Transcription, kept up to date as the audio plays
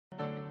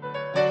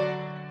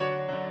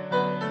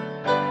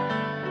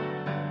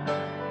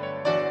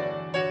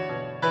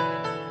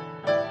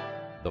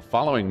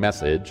following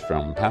message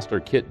from Pastor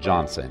Kit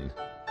Johnson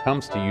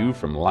comes to you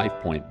from Life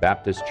Point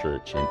Baptist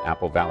Church in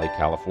Apple Valley,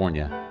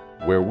 California,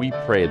 where we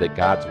pray that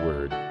God's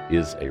Word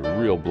is a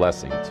real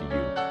blessing to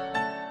you.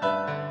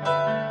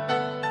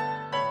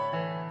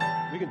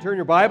 You can turn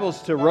your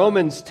Bibles to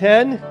Romans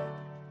 10.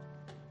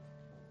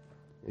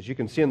 As you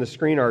can see on the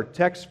screen, our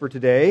text for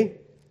today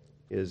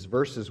is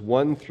verses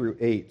 1 through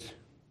 8.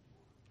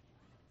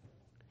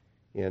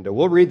 And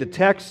we'll read the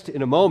text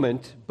in a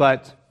moment,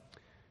 but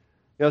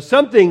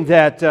something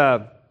that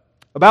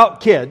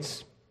about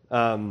kids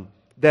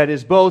that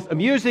is both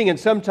amusing and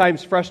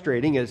sometimes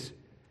frustrating is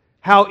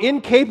how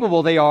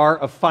incapable they are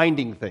of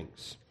finding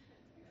things.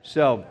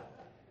 So,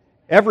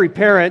 every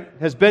parent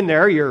has been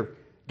there. You're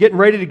getting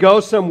ready to go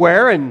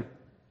somewhere, and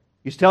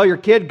you tell your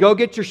kid, go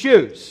get your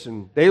shoes.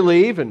 And they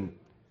leave, and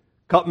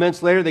a couple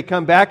minutes later they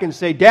come back and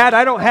say, Dad,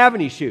 I don't have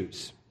any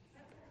shoes.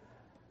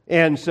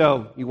 And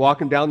so you walk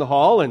them down the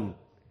hall and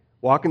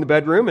walk in the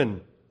bedroom,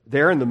 and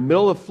there in the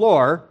middle of the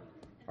floor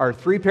are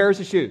 3 pairs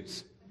of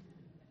shoes.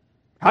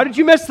 How did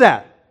you miss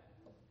that?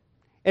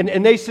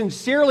 And they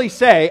sincerely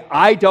say,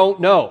 I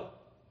don't know.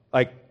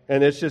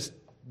 And it just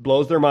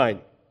blows their mind.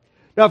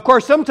 Now, of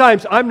course,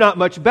 sometimes I'm not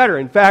much better.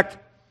 In fact,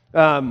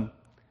 I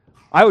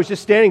was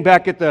just standing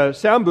back at the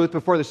sound booth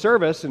before the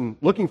service and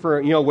looking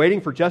for,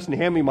 waiting for Justin to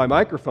hand me my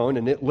microphone,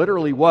 and it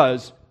literally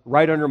was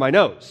right under my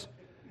nose.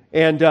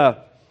 And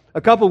a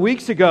couple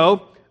weeks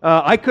ago,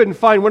 I couldn't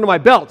find one of my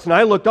belts, and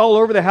I looked all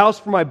over the house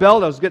for my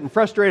belt. I was getting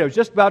frustrated. I was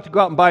just about to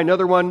go out and buy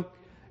another one,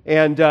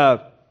 and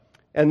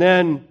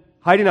then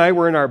Heidi and I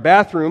were in our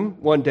bathroom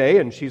one day,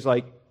 and she's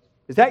like,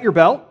 "Is that your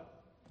belt?"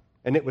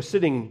 And it was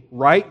sitting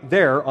right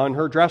there on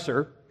her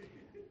dresser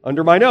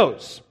under my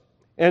nose.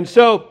 And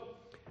so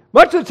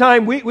much of the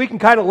time, we can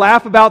kind of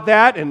laugh about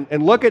that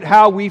and look at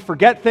how we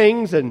forget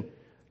things, and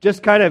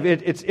just kind of,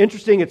 it's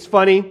interesting, it's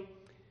funny.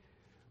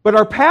 But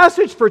our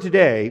passage for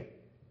today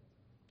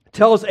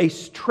tells a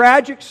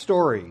tragic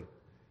story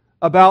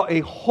about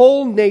a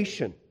whole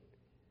nation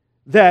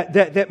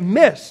that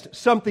missed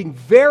something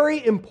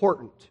very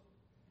important,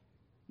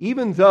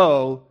 even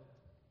though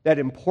that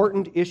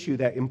important issue,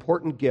 that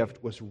important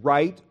gift was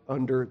right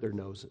under their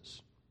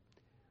noses.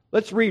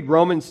 Let's read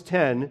Romans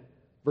 10,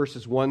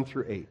 verses 1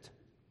 through 8.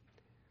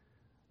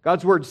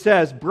 God's word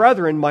says,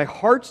 "Brethren, my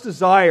heart's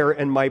desire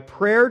and my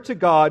prayer to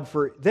God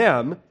for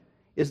them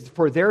is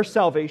for their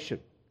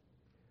salvation.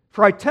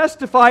 For I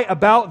testify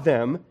about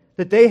them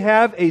that they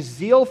have a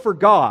zeal for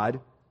God,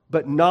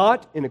 but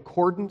not in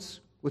accordance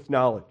with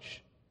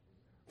knowledge.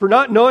 For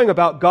not knowing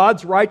about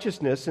God's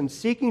righteousness and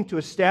seeking to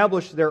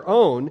establish their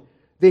own,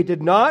 they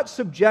did not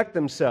subject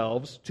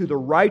themselves to the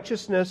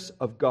righteousness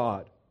of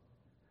God.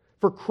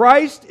 For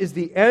Christ is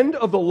the end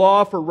of the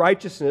law for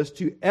righteousness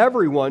to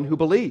everyone who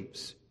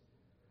believes.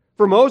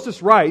 For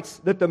Moses writes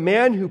that the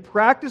man who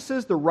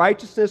practices the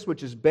righteousness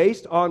which is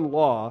based on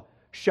law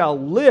shall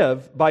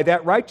live by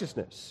that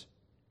righteousness.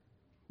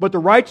 But the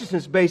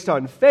righteousness based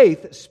on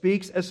faith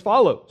speaks as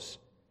follows.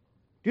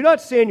 Do not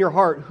say in your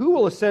heart, who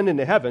will ascend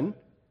into heaven?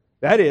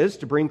 That is,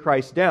 to bring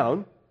Christ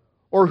down.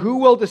 Or who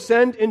will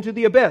descend into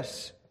the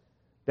abyss?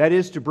 That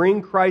is, to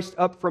bring Christ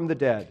up from the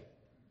dead.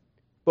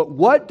 But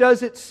what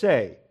does it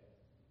say?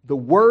 The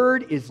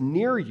word is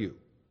near you,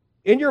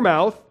 in your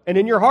mouth and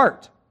in your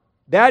heart.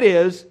 That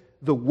is,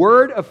 the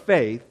word of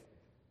faith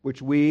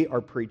which we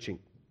are preaching."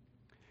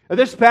 Now,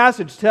 this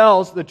passage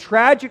tells the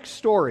tragic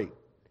story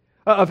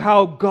of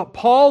how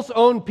Paul's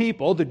own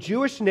people, the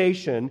Jewish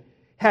nation,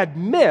 had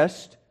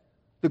missed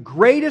the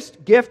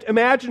greatest gift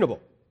imaginable.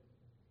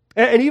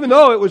 And even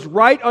though it was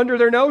right under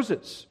their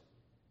noses,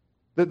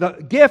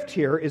 the gift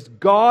here is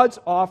God's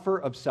offer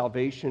of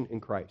salvation in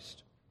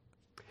Christ.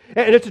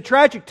 And it's a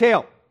tragic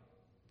tale.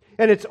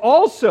 And it's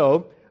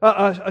also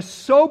a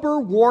sober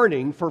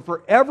warning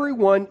for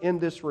everyone in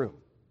this room.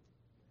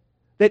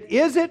 That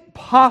is it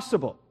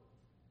possible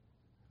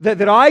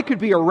that I could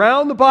be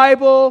around the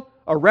Bible,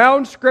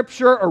 around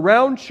Scripture,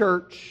 around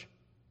church,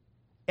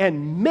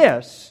 and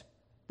miss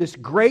this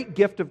great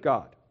gift of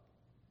God?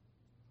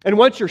 And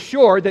once you're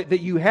sure that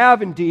you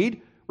have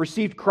indeed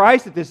received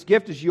Christ, that this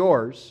gift is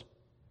yours,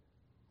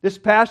 this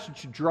passage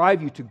should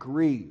drive you to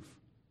grieve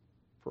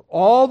for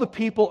all the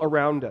people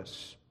around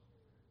us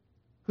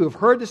who have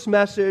heard this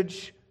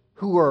message,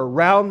 who are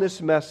around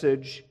this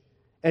message,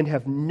 and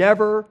have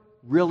never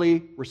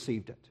really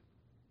received it.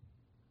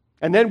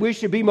 And then we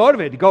should be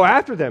motivated to go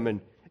after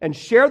them and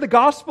share the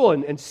gospel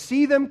and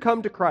see them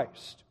come to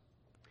Christ.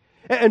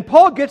 And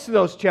Paul gets to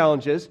those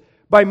challenges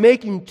by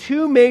making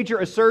 2 major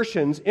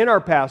assertions in our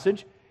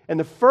passage. And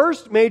the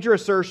first major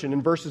assertion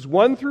in verses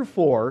 1 through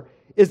 4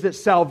 is that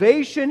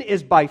salvation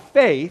is by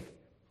faith,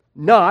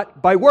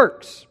 not by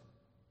works.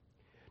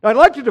 Now, I'd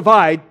like to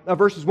divide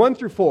verses 1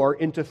 through 4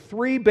 into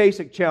 3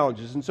 basic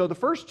challenges. And so the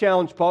first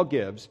challenge Paul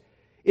gives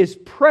is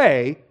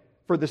pray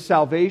for the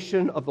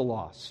salvation of the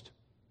lost.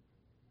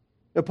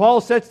 Now,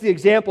 Paul sets the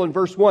example in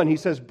verse 1. He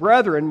says,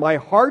 "Brethren, my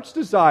heart's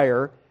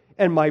desire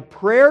and my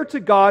prayer to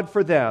God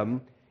for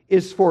them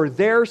is for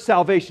their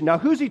salvation." Now,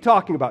 who's he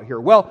talking about here?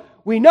 Well,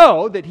 we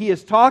know that he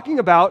is talking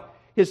about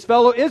his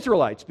fellow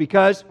Israelites,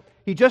 because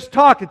he just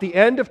talked at the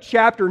end of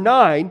chapter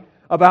 9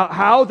 about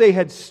how they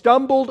had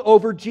stumbled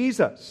over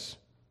Jesus.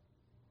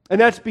 And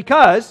that's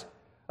because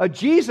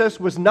Jesus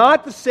was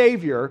not the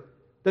Savior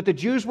that the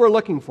Jews were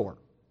looking for.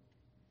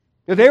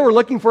 They were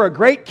looking for a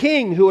great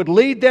king who would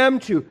lead them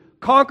to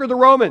conquer the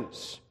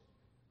Romans.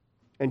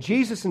 And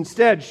Jesus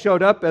instead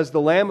showed up as the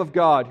Lamb of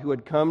God who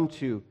had come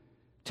to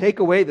take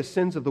away the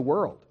sins of the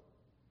world.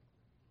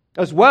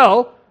 As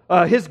well,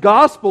 his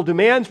gospel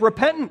demands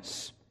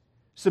repentance,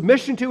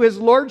 submission to his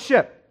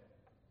lordship.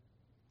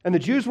 And the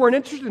Jews weren't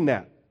interested in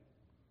that.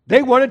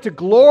 They wanted to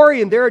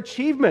glory in their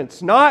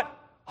achievements, not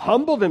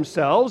humble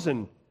themselves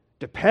and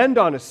depend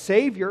on a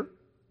Savior.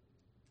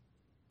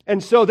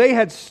 And so they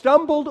had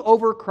stumbled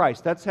over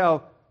Christ. That's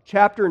how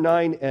chapter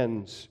 9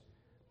 ends,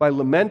 by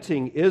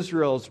lamenting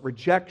Israel's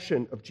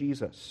rejection of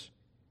Jesus.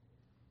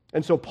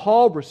 And so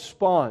Paul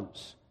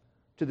responds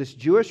to this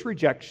Jewish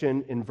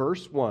rejection in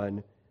verse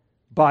 1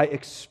 by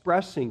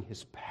expressing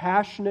his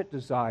passionate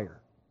desire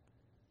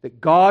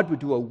that God would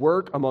do a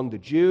work among the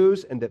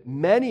Jews and that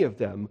many of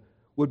them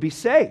would be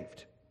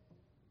saved.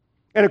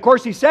 And of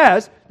course he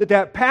says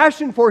that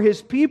passion for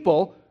his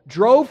people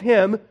drove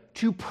him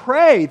to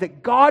pray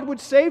that God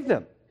would save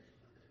them.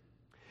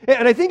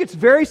 And I think it's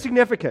very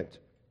significant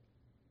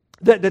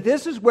that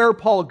this is where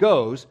Paul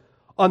goes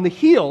on the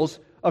heels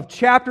of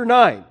chapter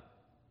 9.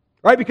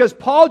 Right? Because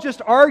Paul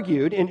just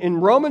argued in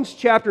Romans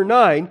chapter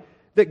 9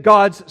 that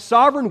God's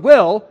sovereign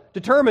will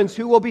determines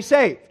who will be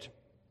saved.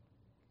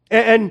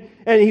 And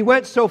he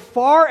went so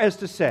far as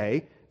to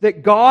say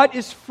that God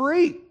is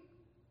free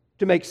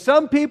to make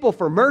some people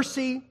for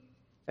mercy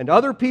and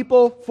other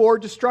people for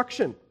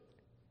destruction.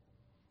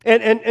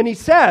 And he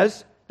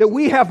says that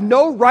we have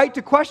no right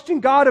to question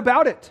God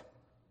about it.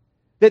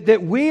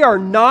 That we are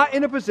not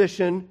in a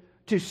position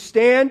to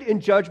stand in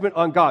judgment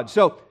on God.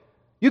 So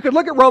you could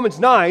look at Romans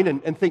 9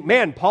 and think,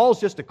 man, Paul's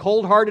just a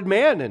cold-hearted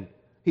man, and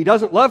he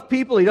doesn't love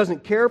people, he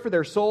doesn't care for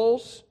their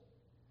souls.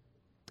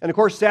 And of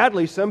course,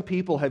 sadly, some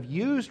people have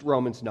used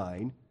Romans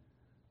 9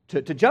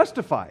 to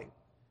justify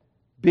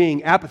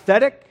being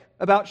apathetic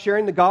about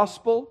sharing the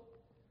gospel,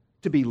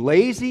 to be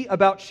lazy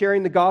about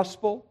sharing the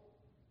gospel.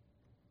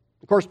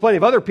 Of course, plenty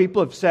of other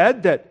people have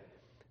said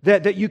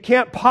that you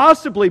can't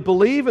possibly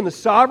believe in the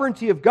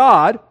sovereignty of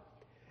God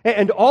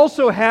and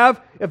also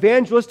have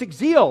evangelistic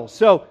zeal.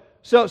 So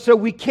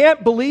we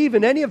can't believe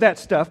in any of that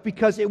stuff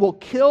because it will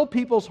kill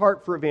people's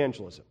heart for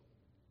evangelism.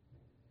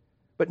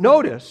 But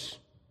notice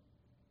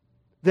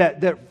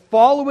that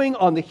following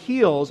on the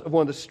heels of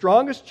one of the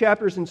strongest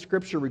chapters in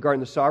Scripture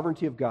regarding the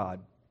sovereignty of God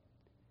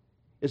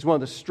is one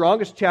of the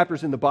strongest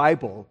chapters in the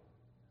Bible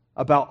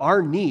about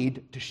our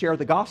need to share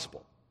the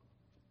gospel.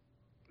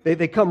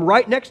 They come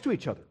right next to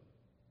each other.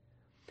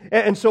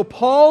 And so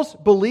Paul's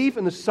belief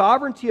in the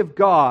sovereignty of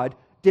God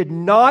did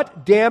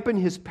not dampen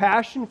his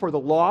passion for the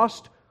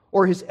lost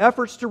or his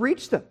efforts to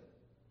reach them.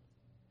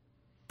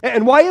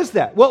 And why is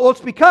that? Well,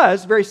 it's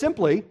because, very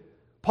simply,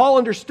 Paul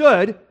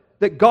understood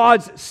that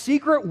God's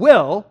secret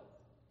will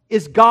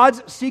is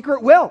God's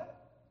secret will.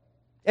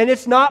 And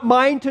it's not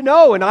mine to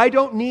know, and I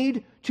don't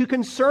need to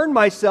concern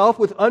myself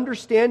with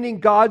understanding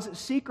God's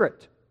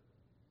secret.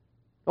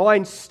 Well, I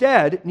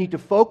instead need to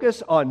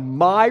focus on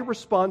my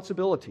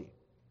responsibility,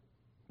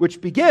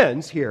 which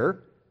begins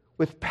here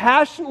with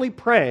passionately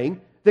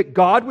praying that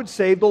God would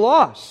save the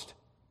lost.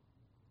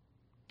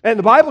 And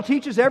the Bible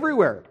teaches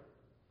everywhere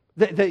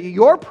that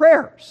your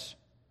prayers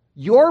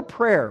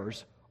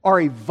are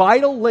a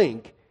vital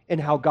link in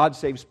how God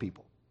saves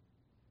people.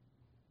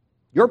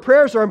 Your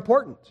prayers are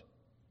important.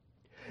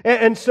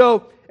 And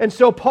so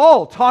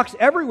Paul talks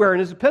everywhere in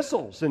his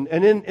epistles and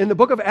in the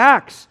book of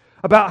Acts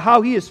about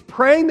how he is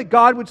praying that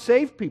God would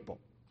save people.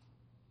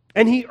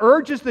 And he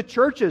urges the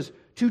churches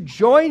to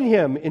join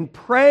him in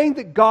praying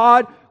that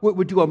God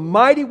would do a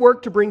mighty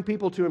work to bring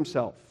people to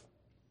himself.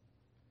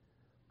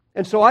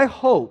 And so I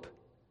hope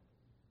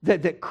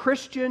that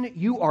Christian,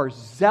 you are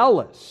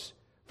zealous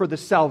for the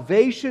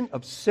salvation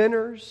of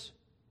sinners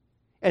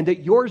and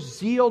that your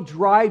zeal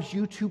drives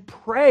you to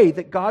pray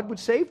that God would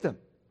save them.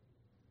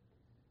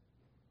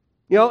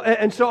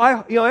 And so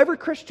every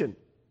Christian,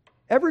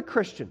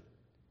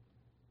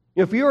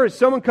 if you were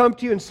someone come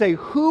to you and say,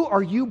 who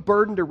are you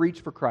burdened to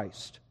reach for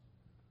Christ?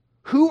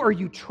 Who are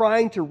you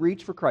trying to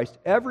reach for Christ?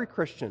 Every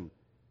Christian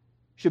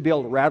should be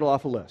able to rattle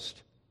off a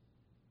list.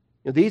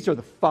 These are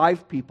the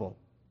 5 people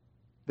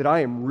that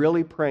I am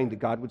really praying that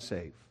God would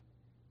save.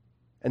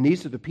 And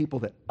these are the people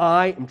that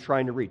I am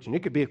trying to reach. And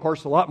it could be, of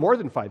course, a lot more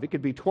than 5. It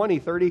could be 20,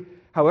 30,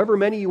 however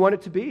many you want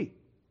it to be.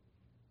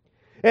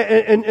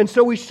 And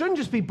so we shouldn't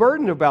just be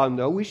burdened about them,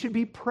 though. We should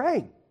be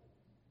praying.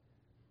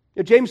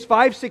 James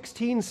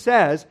 5:16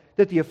 says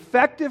that the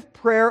effective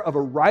prayer of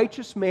a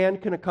righteous man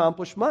can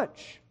accomplish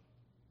much.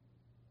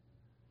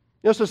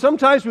 So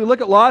sometimes we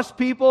look at lost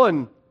people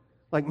and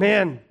like,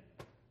 man,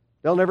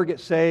 they'll never get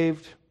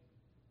saved.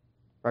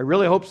 I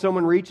really hope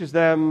someone reaches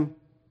them.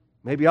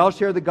 Maybe I'll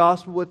share the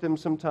gospel with them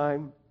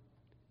sometime.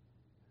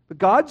 But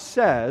God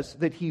says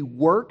that He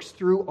works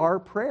through our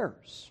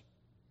prayers.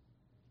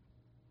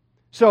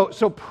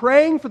 So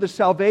praying for the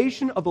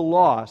salvation of the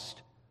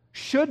lost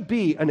should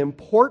be an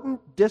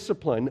important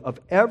discipline of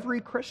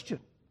every Christian.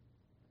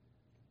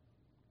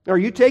 Are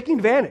you taking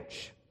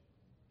advantage?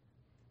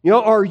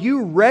 Are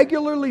you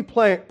regularly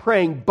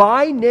praying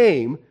by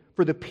name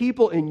for the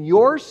people in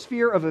your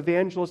sphere of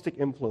evangelistic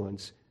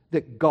influence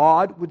that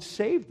God would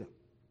save them?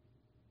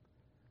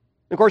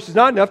 Of course, it's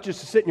not enough just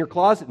to sit in your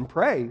closet and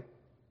pray.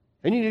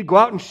 And you need to go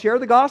out and share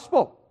the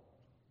gospel.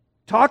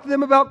 Talk to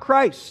them about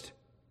Christ.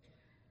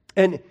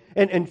 And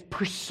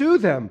pursue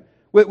them,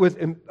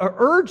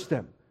 urge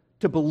them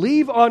to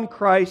believe on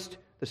Christ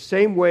the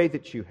same way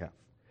that you have.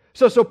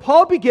 So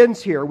Paul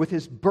begins here with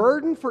his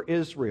burden for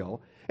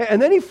Israel,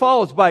 and then he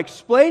follows by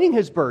explaining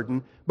his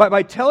burden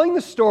by telling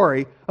the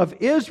story of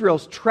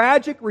Israel's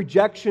tragic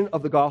rejection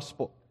of the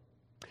gospel.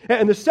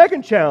 And the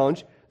second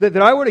challenge that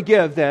I want to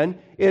give then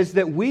is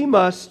that we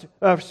must,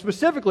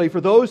 specifically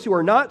for those who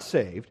are not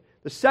saved,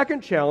 the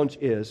second challenge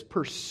is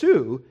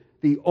pursue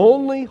the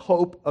only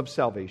hope of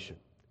salvation.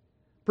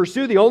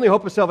 Pursue the only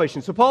hope of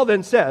salvation. So Paul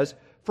then says,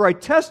 "For I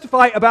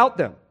testify about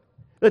them,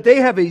 that they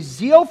have a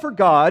zeal for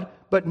God,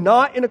 but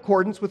not in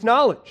accordance with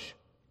knowledge.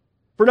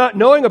 For not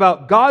knowing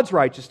about God's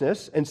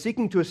righteousness and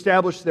seeking to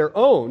establish their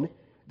own,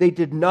 they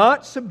did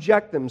not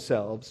subject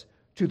themselves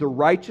to the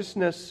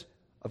righteousness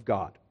of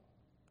God."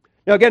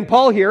 Now again,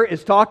 Paul here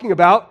is talking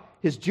about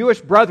his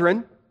Jewish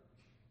brethren.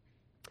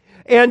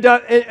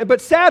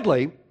 But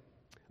sadly,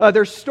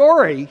 their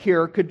story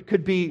here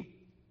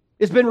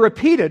has been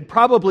repeated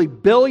probably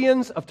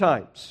billions of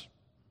times.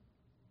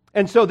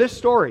 And so this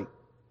story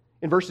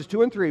in verses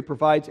 2 and 3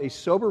 provides a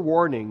sober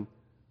warning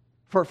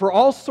for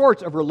all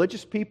sorts of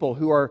religious people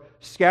who are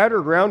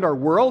scattered around our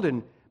world,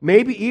 and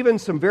maybe even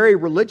some very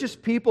religious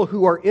people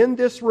who are in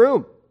this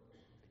room.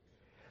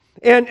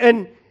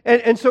 And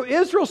so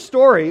Israel's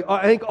story,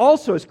 I think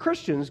also as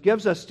Christians,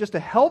 gives us just a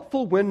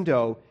helpful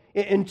window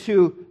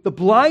into the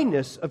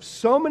blindness of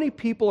so many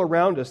people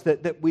around us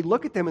that we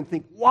look at them and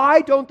think,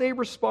 why don't they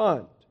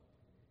respond?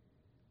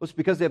 Well, it's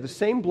because they have the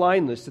same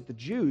blindness that the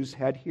Jews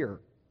had here.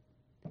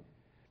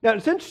 Now,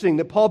 it's interesting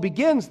that Paul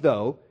begins,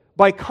 though,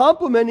 by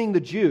complimenting the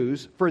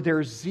Jews for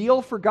their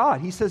zeal for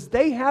God. He says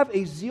they have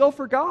a zeal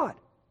for God.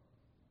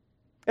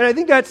 And I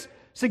think that's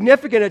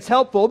significant. It's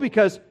helpful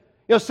because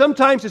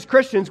sometimes as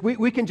Christians,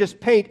 we can just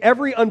paint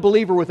every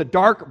unbeliever with a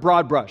dark,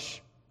 broad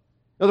brush.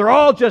 They're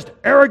all just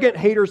arrogant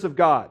haters of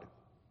God.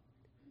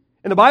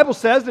 And the Bible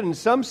says that in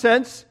some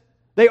sense,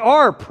 they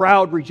are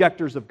proud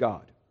rejectors of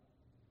God.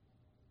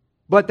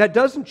 But that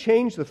doesn't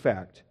change the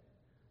fact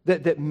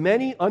that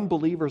many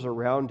unbelievers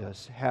around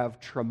us have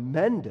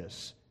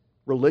tremendous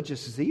religious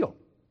zeal.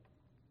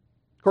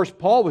 Of course,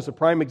 Paul was a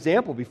prime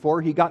example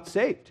before he got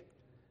saved.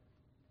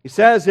 He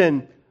says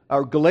in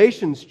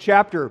Galatians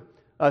chapter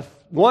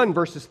 1,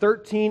 verses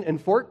 13 and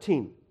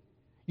 14,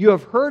 "You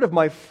have heard of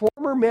my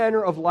former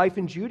manner of life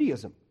in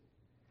Judaism,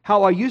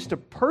 how I used to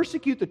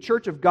persecute the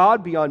church of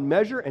God beyond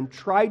measure and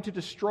tried to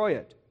destroy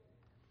it.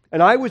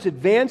 And I was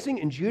advancing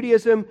in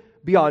Judaism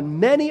beyond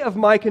many of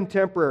my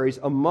contemporaries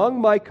among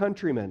my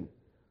countrymen,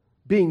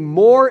 being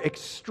more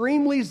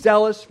extremely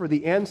zealous for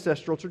the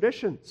ancestral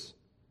traditions."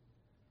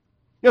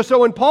 So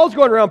when Paul's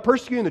going around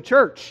persecuting the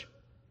church,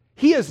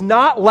 he is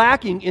not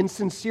lacking in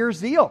sincere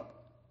zeal.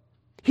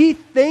 He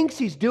thinks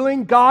he's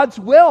doing God's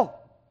will.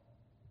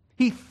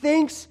 He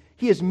thinks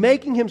he is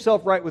making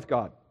himself right with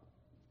God.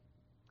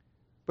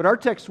 But our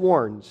text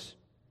warns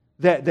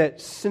that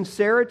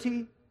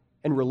sincerity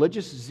and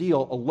religious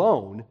zeal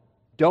alone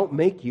don't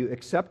make you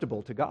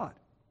acceptable to God.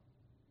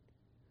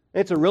 And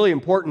it's a really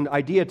important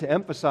idea to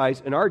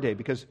emphasize in our day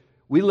because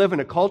we live in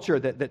a culture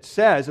that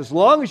says as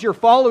long as you're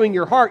following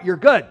your heart, you're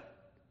good.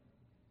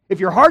 If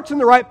your heart's in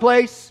the right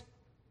place,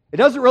 it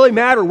doesn't really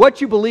matter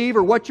what you believe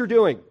or what you're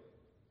doing.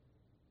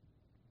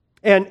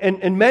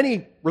 And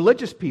many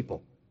religious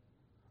people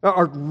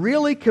are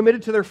really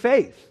committed to their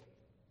faith.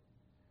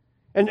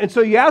 And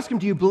so you ask them,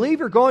 do you believe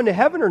you're going to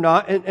heaven or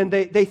not? And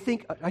they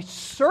think, I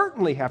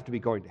certainly have to be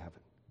going to heaven.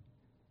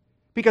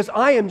 Because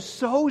I am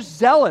so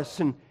zealous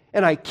and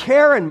I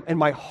care and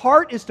my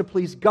heart is to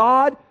please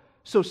God,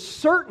 so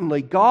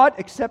certainly God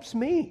accepts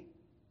me.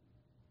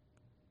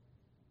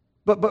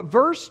 But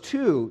verse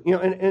 2,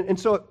 and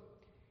so,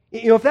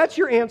 if that's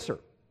your answer,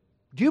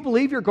 do you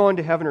believe you're going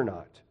to heaven or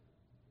not?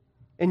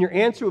 And your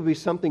answer would be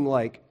something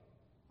like,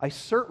 I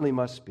certainly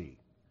must be,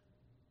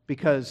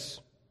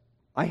 because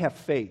I have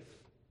faith,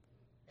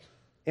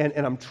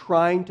 and I'm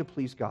trying to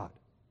please God.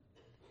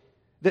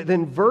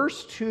 Then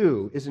verse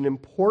 2 is an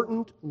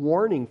important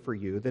warning for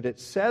you that it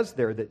says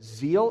there that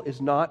zeal is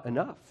not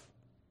enough.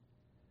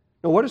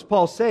 Now, what does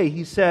Paul say?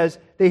 He says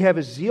they have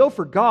a zeal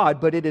for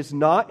God, but it is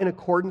not in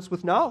accordance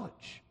with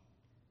knowledge.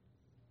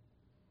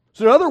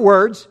 So in other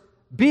words,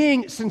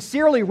 being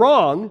sincerely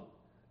wrong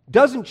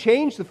doesn't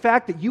change the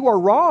fact that you are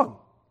wrong.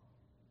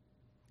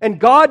 And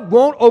God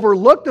won't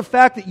overlook the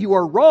fact that you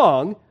are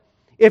wrong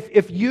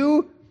if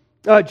you,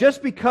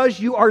 just because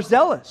you are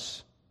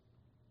zealous.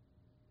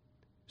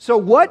 So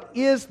what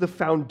is the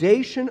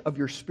foundation of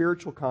your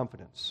spiritual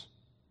confidence?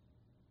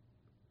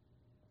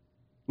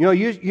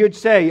 You'd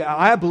say,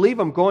 I believe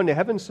I'm going to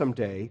heaven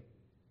someday.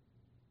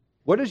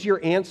 What is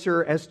your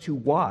answer as to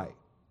why?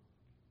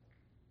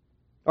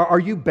 Are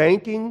you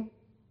banking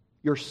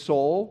your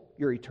soul,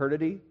 your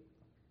eternity,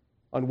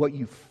 on what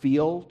you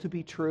feel to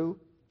be true?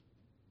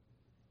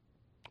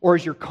 Or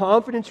is your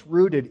confidence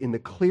rooted in the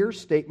clear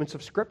statements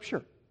of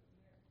Scripture?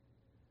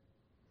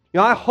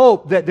 I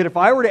hope that if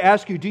I were to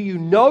ask you, do you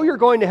know you're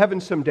going to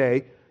heaven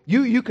someday,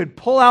 you could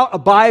pull out a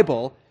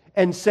Bible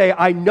and say,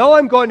 I know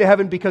I'm going to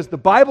heaven because the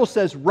Bible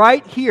says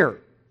right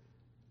here,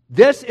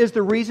 this is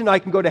the reason I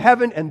can go to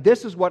heaven, and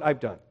this is what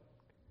I've done.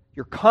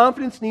 Your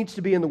confidence needs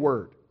to be in the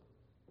Word.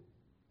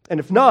 And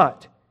if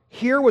not,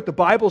 hear what the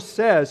Bible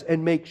says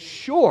and make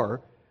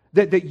sure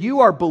that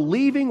you are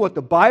believing what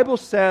the Bible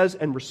says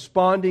and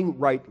responding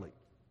rightly.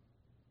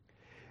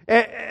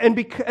 And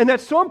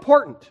that's so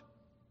important.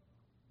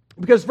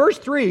 Because verse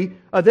 3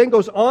 then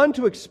goes on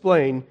to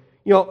explain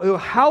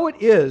how it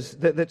is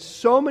that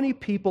so many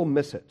people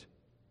miss it.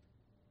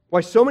 Why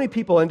so many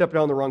people end up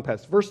down the wrong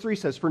path. Verse 3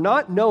 says, for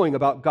not knowing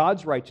about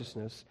God's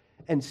righteousness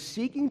and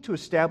seeking to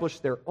establish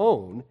their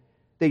own,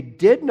 they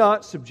did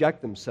not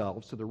subject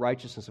themselves to the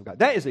righteousness of God.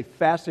 That is a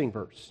fascinating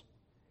verse.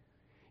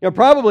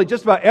 Probably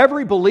just about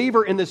every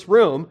believer in this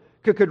room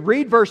could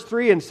read verse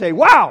 3 and say,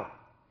 wow,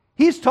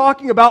 he's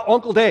talking about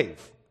Uncle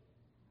Dave.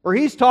 Or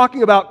he's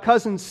talking about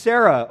Cousin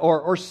Sarah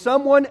or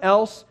someone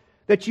else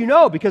that you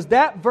know, because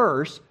that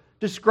verse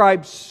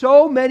describes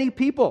so many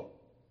people.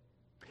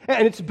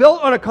 And it's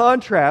built on a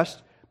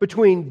contrast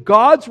between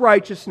God's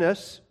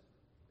righteousness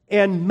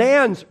and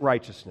man's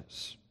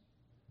righteousness.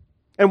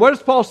 And what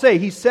does Paul say?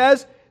 He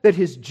says that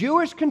his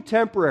Jewish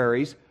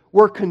contemporaries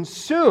were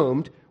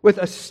consumed with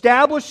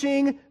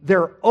establishing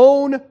their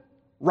own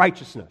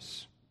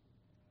righteousness.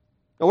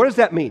 Now, what does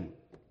that mean?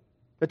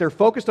 That they're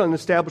focused on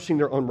establishing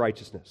their own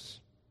righteousness.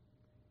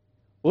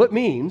 Well, it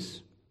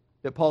means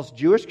that Paul's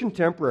Jewish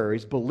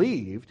contemporaries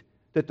believed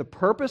that the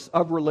purpose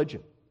of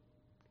religion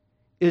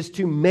is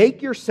to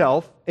make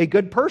yourself a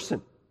good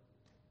person.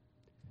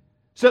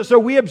 So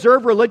we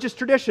observe religious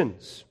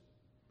traditions.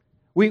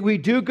 We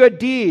do good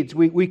deeds.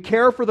 We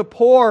care for the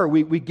poor.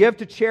 We give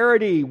to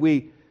charity.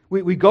 We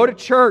go to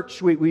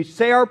church. We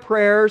say our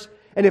prayers.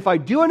 And if I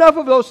do enough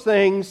of those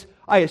things,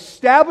 I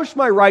establish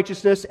my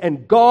righteousness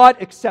and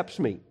God accepts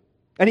me.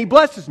 And He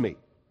blesses me.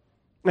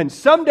 And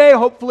someday,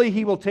 hopefully,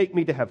 He will take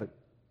me to heaven.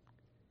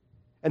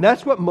 And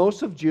that's what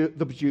most of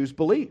the Jews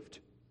believed.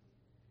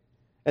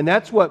 And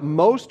that's what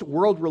most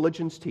world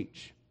religions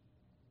teach.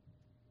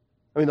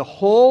 I mean, the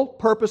whole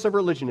purpose of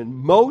religion in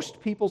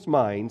most people's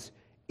minds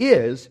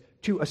is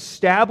to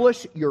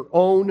establish your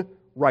own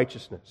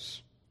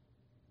righteousness.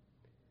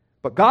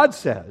 But God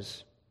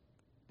says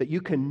that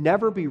you can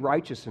never be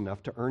righteous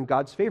enough to earn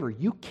God's favor.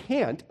 You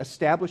can't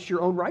establish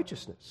your own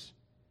righteousness.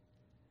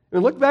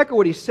 And look back at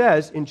what He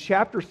says in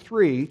chapter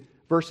 3,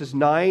 verses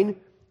 9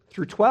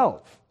 through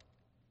 12.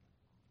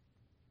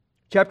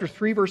 Chapter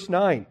 3, verse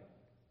 9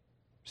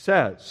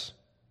 says,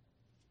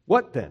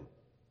 what then?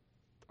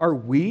 Are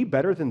we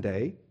better than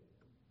they?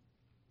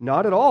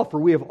 Not at all, for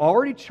we have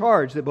already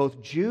charged that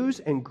both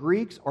Jews and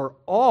Greeks are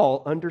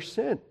all under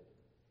sin.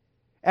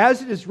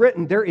 As it is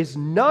written, there is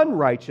none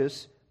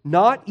righteous,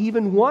 not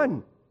even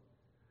one.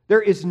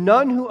 There is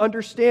none who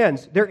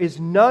understands. There is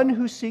none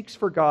who seeks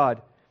for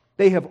God.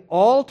 They have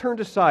all turned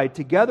aside.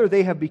 Together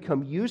they have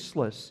become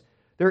useless.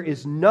 There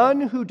is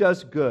none who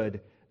does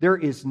good. There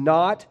is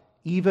not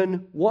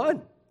even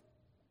one.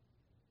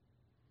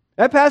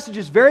 That passage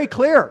is very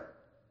clear.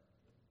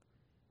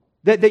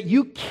 That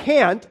you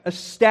can't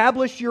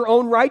establish your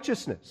own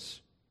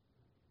righteousness.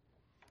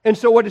 And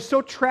so what is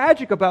so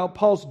tragic about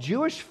Paul's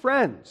Jewish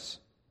friends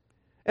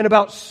and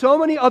about so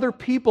many other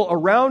people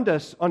around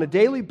us on a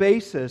daily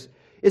basis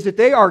is that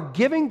they are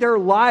giving their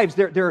lives,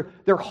 they're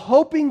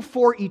hoping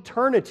for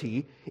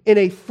eternity in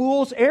a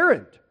fool's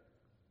errand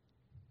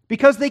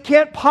because they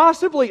can't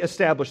possibly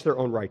establish their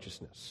own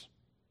righteousness.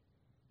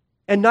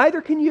 And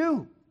neither can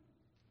you.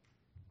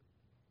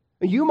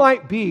 You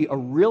might be a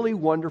really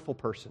wonderful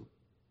person.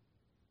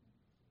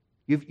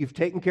 You've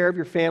taken care of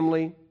your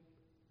family.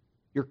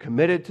 You're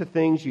committed to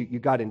things. You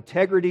got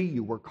integrity.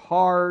 You work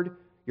hard.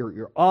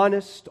 You're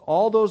honest.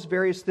 All those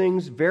various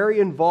things, very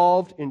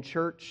involved in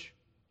church.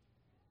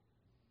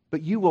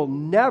 But you will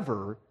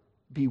never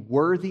be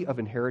worthy of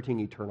inheriting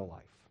eternal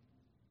life.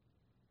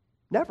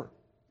 Never.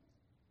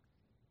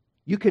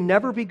 You can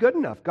never be good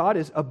enough. God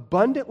is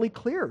abundantly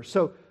clear.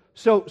 So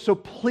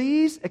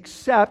please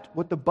accept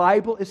what the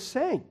Bible is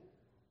saying.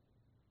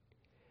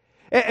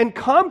 And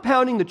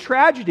compounding the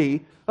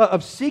tragedy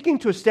of seeking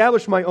to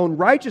establish my own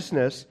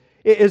righteousness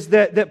is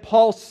that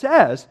Paul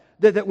says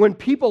that when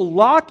people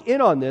lock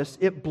in on this,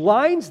 it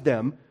blinds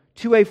them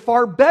to a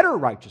far better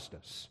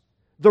righteousness,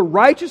 the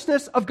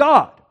righteousness of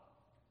God.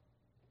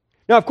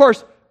 Now, of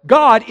course,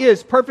 God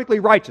is perfectly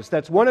righteous.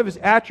 That's one of His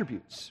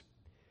attributes.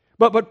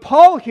 But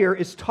Paul here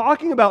is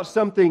talking about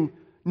something,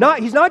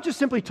 he's not just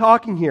simply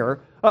talking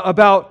here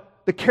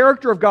about the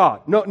character of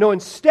God. No,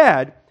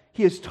 instead,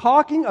 he is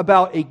talking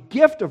about a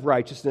gift of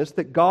righteousness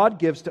that God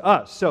gives to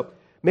us. So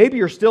maybe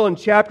you're still in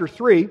chapter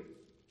 3,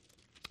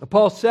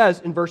 Paul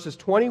says in verses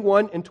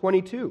 21 and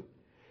 22,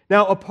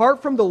 "Now,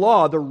 apart from the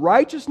law, the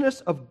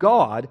righteousness of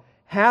God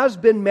has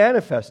been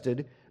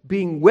manifested,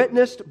 being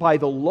witnessed by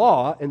the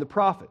law and the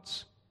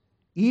prophets,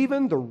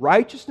 even the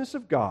righteousness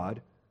of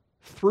God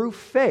through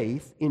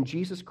faith in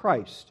Jesus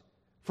Christ,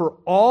 for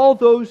all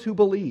those who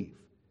believe,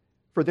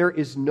 for there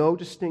is no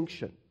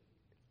distinction."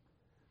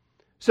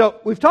 So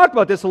we've talked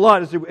about this a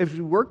lot as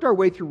we worked our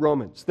way through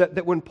Romans,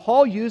 that when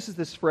Paul uses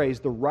this phrase,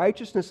 the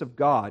righteousness of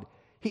God,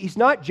 he's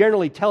not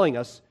generally telling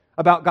us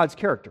about God's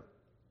character.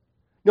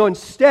 No,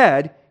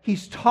 instead,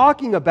 he's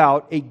talking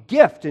about a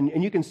gift,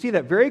 and you can see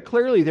that very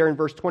clearly there in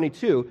verse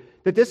 22,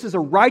 that this is a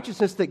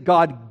righteousness that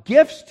God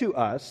gifts to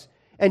us,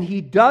 and he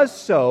does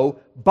so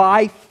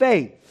by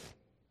faith.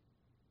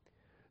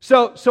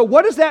 So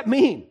what does that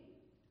mean?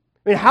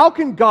 I mean, how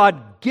can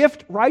God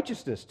gift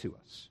righteousness to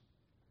us?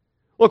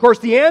 Well, of course,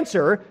 the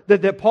answer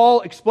that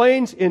Paul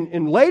explains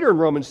in later in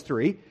Romans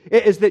 3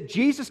 is that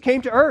Jesus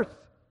came to earth,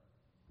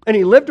 and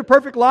he lived a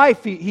perfect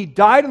life. He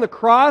died on the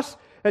cross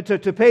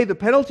to pay the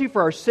penalty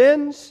for our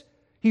sins.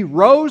 He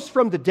rose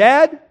from the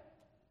dead.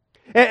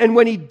 And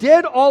when he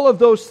did all of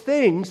those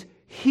things,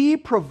 he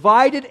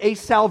provided a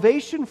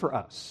salvation for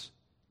us.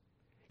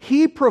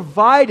 He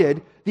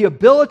provided the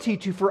ability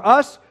for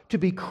us to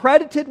be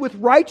credited with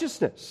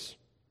righteousness.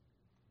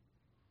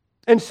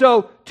 And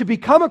so, to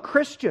become a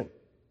Christian,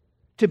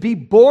 to be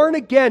born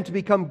again, to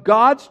become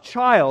God's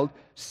child,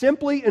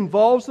 simply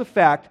involves the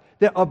fact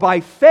that by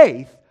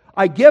faith,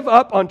 I give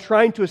up on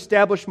trying to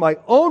establish my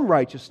own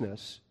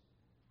righteousness,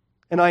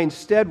 and I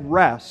instead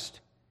rest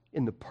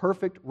in the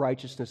perfect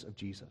righteousness of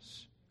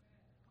Jesus.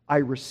 I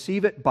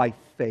receive it by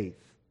faith.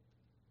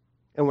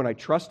 And when I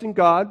trust in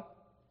God,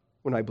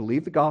 when I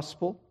believe the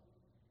gospel,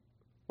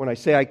 when I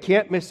say I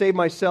can't save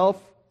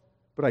myself,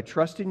 but I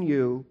trust in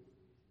you,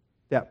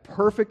 that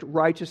perfect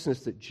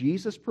righteousness that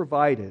Jesus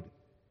provided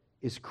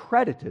is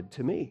credited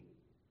to me.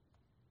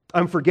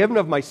 I'm forgiven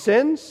of my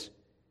sins,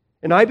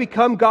 and I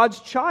become God's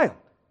child.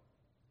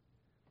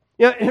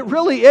 You know, it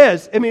really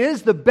is. I mean, it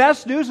is the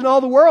best news in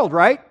all the world,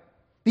 right?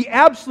 The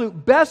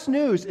absolute best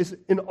news is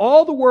in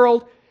all the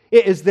world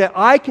is that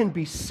I can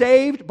be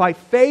saved by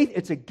faith.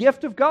 It's a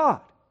gift of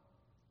God.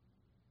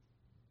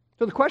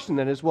 So the question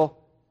then is, well,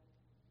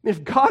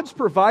 if God's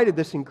provided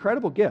this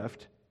incredible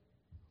gift,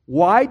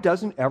 why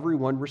doesn't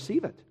everyone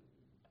receive it?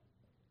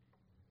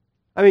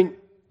 I mean,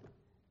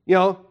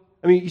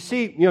 you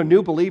see,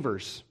 new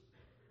believers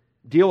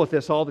deal with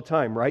this all the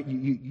time, right?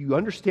 You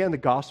understand the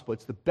gospel.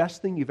 It's the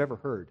best thing you've ever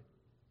heard.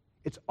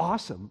 It's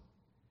awesome.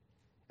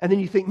 And then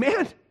you think,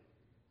 man,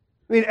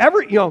 I mean,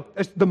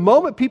 the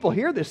moment people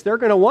hear this, they're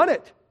going to want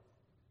it.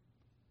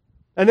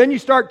 And then you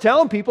start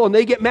telling people and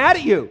they get mad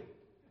at you.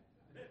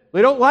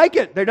 They don't like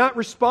it. They're not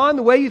respond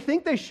the way you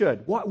think they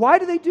should. Why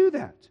do they do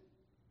that?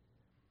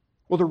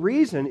 Well, the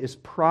reason is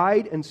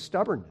pride and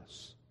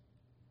stubbornness.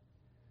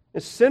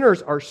 And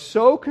sinners are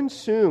so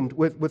consumed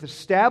with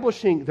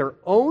establishing their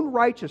own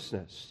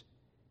righteousness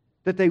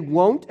that they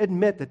won't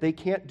admit that they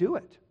can't do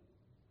it.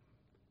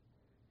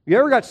 You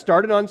ever got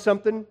started on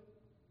something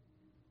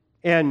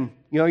and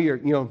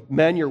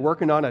you're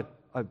working on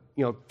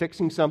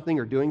fixing something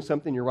or doing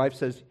something, your wife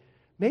says,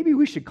 maybe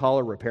we should call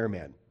a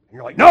repairman. And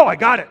you're like, no, I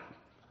got it.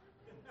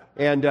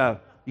 And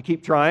you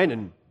keep trying,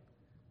 and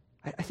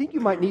I think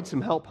you might need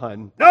some help,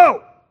 hon.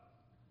 No!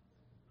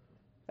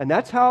 And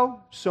that's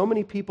how so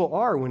many people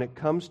are when it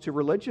comes to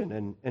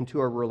religion and to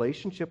a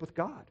relationship with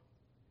God.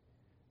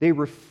 They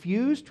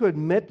refuse to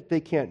admit that they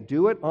can't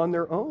do it on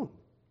their own.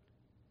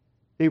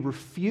 They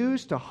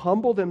refuse to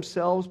humble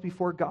themselves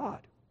before God.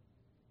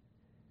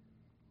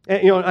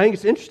 And I think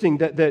it's interesting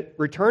that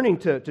returning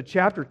to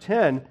chapter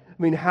 10,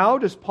 I mean, how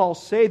does Paul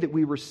say that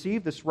we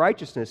receive this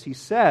righteousness? He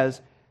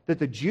says that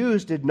the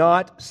Jews did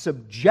not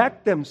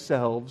subject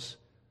themselves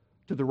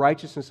to the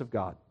righteousness of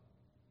God.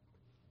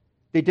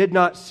 They did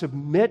not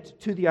submit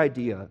to the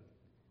idea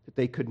that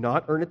they could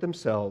not earn it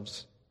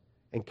themselves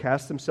and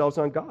cast themselves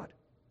on God.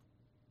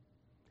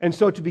 And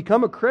so to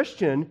become a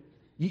Christian,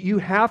 you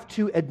have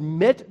to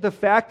admit the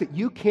fact that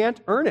you can't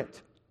earn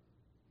it.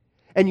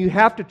 And you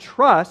have to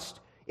trust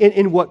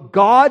in what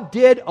God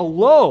did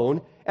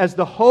alone as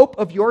the hope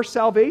of your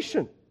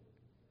salvation.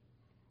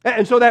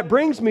 And so that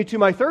brings me to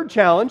my third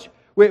challenge,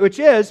 which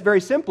is,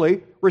 very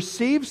simply,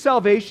 receive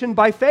salvation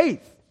by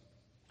faith.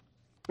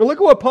 Now look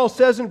at what Paul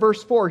says in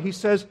verse 4. He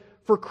says,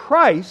 "For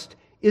Christ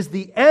is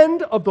the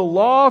end of the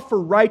law for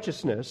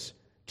righteousness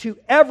to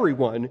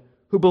everyone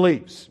who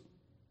believes."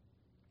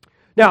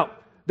 Now,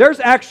 there's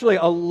actually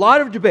a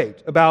lot of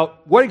debate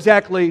about what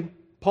exactly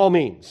Paul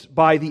means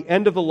by the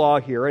end of the law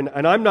here, and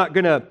I'm not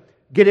going to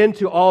get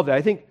into all of that.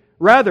 I think,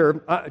 rather,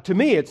 to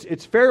me,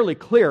 it's fairly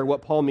clear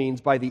what Paul means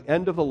by the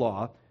end of the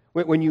law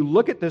when you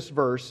look at this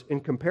verse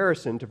in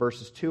comparison to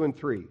verses 2 and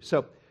 3.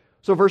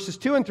 So verses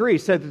 2 and 3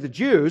 said that the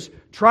Jews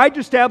tried to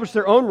establish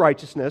their own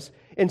righteousness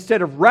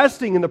instead of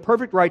resting in the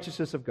perfect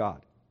righteousness of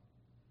God.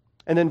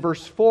 And then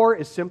verse 4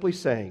 is simply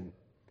saying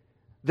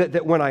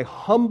that when I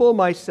humble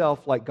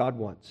myself like God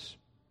wants,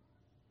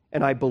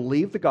 and I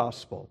believe the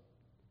gospel,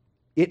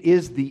 it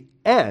is the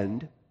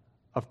end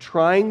of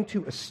trying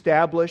to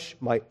establish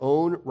my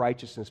own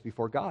righteousness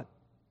before God.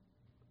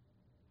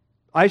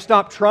 I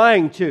stop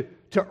trying to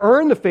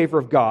earn the favor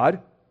of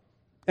God,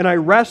 and I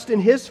rest in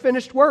His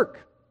finished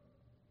work.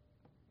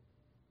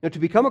 Now, to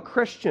become a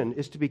Christian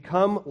is to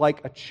become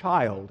like a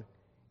child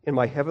in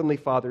my Heavenly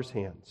Father's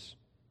hands.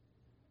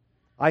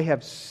 I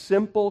have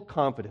simple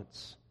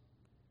confidence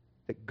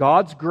that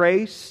God's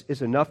grace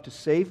is enough to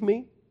save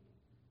me,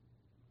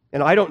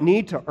 and I don't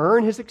need to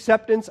earn His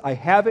acceptance. I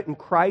have it in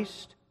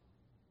Christ,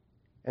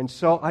 and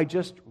so I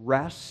just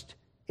rest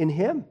in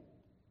Him.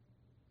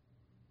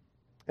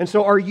 And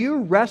so are you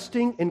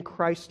resting in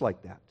Christ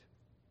like that?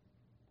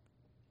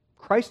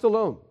 Christ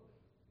alone.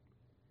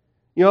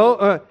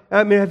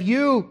 Have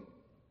you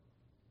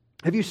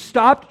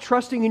stopped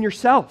trusting in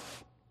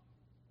yourself?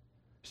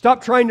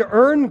 Stop trying to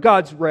earn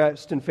God's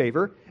rest and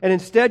favor, and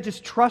instead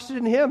just trusted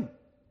in Him?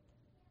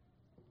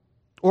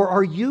 Or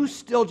are you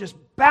still just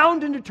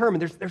bound and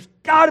determined, there's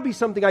got to be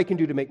something I can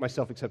do to make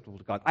myself acceptable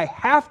to God. I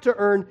have to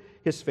earn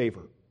His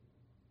favor.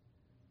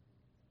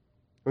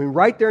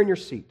 Right there in your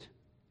seat,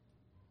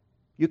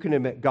 you can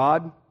admit,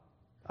 God,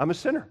 I'm a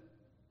sinner,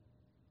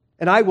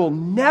 and I will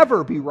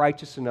never be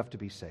righteous enough to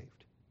be saved.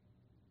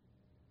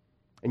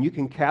 And you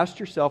can cast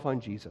yourself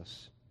on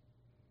Jesus.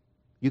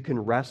 You can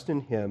rest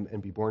in Him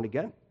and be born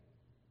again.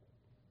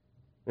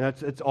 And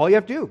that's all you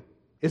have to do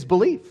is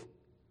believe.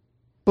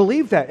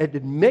 Believe that and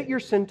admit your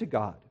sin to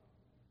God.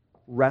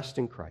 Rest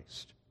in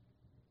Christ.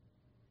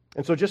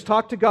 And so just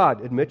talk to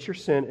God, admit your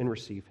sin, and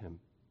receive Him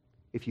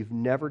if you've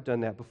never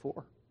done that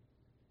before.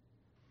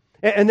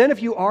 And then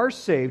if you are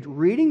saved,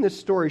 reading this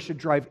story should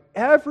drive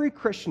every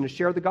Christian to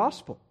share the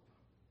gospel.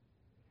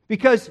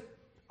 Because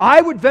I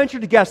would venture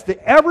to guess that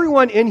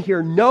everyone in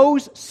here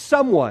knows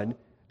someone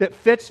that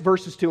fits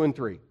verses 2 and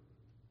 3.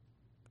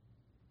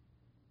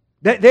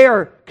 That they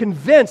are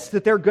convinced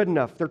that they're good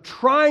enough. They're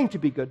trying to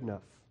be good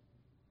enough.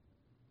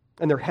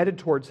 And they're headed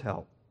towards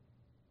hell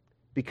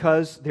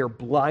because they're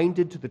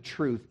blinded to the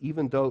truth,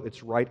 even though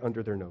it's right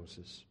under their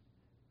noses.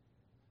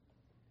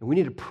 And we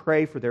need to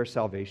pray for their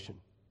salvation.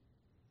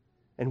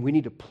 And we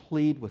need to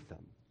plead with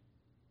them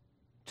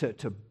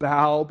to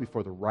bow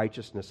before the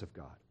righteousness of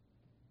God.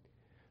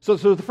 So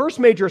the first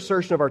major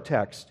assertion of our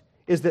text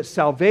is that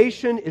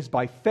salvation is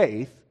by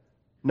faith,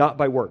 not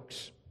by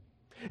works.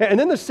 And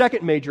then the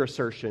second major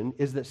assertion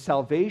is that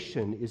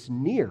salvation is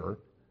near,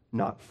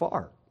 not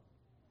far.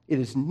 It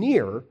is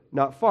near,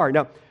 not far.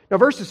 Now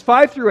verses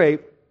 5 through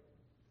 8,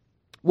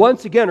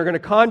 once again, are going to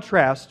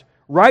contrast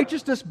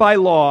righteousness by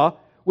law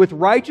with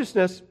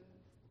righteousness,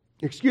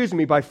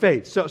 by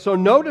faith. So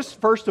notice,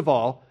 first of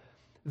all,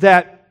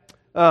 that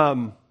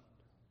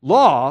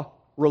law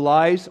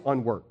relies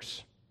on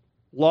works.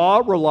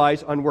 Law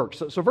relies on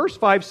works. So verse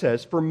 5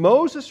 says, "For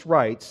Moses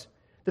writes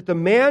that the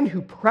man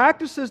who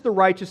practices the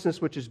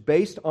righteousness which is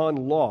based on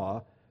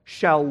law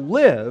shall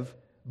live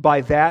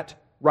by that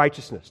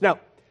righteousness." Now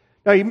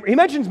he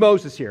mentions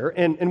Moses here,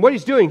 and what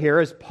he's doing here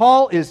is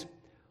Paul is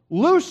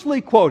loosely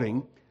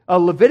quoting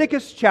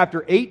Leviticus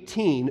chapter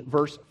 18,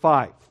 verse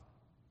 5.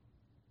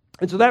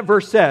 And so that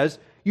verse says,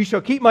 "You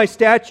shall keep my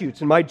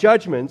statutes and my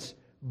judgments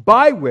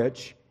by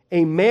which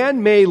a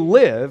man may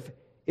live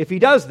if he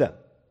does them.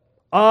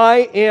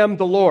 I am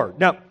the Lord."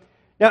 Now,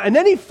 and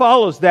then he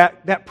follows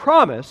that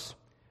promise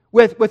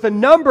with a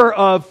number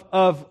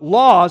of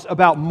laws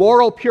about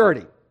moral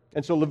purity.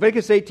 And so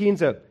Leviticus 18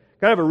 is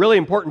kind of a really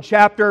important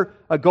chapter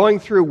going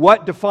through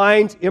what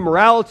defines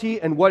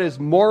immorality and what is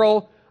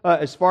moral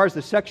as far as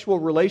the sexual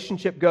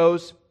relationship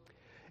goes.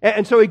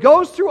 And so he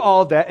goes through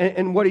all of that,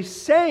 and what he's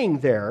saying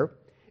there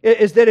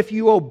is that if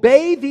you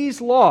obey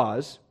these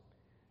laws,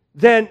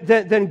 then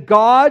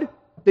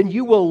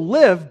you will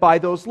live by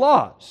those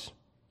laws.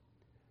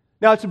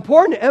 Now, it's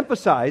important to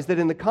emphasize that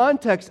in the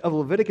context of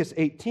Leviticus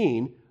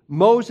 18,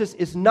 Moses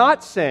is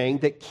not saying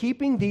that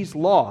keeping these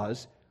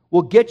laws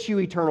will get you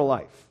eternal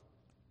life.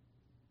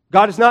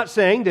 God is not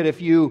saying that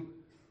if you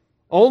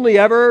only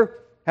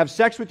ever have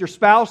sex with your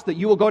spouse that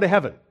you will go to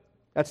heaven.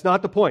 That's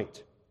not the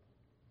point.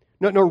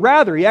 No,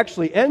 rather, he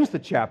actually ends the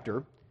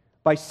chapter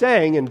by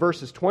saying in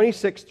verses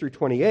 26 through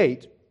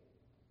 28,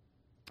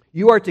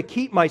 "You are to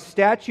keep my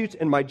statutes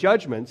and my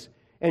judgments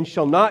and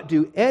shall not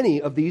do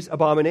any of these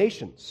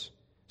abominations."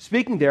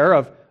 Speaking there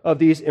of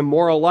these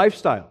immoral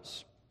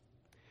lifestyles.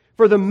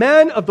 "For the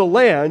men of the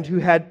land who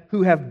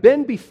have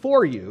been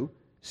before you,"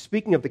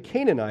 speaking of the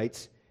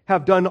Canaanites,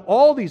 "have done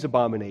all these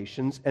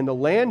abominations, and the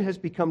land has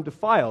become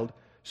defiled,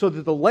 so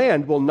that the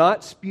land will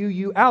not spew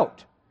you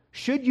out.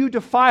 Should you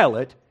defile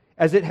it,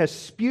 as it has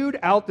spewed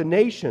out the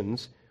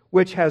nations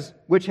which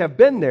have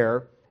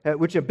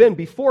been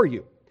before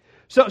you."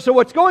 So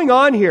what's going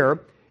on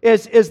here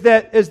is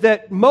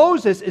that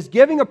Moses is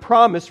giving a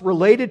promise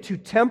related to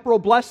temporal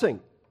blessing.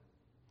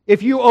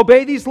 If you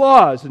obey these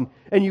laws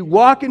and you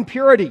walk in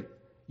purity,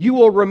 you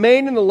will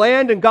remain in the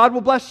land and God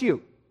will bless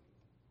you.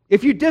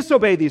 If you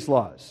disobey these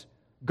laws,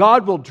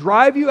 God will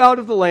drive you out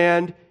of the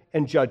land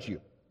and judge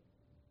you.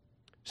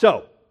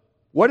 So,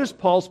 what is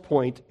Paul's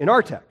point in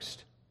our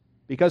text?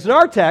 Because in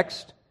our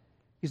text,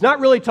 he's not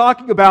really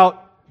talking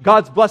about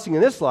God's blessing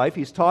in this life,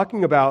 he's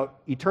talking about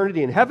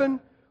eternity in heaven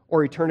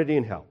or eternity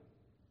in hell.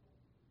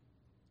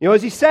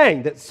 Is he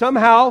saying that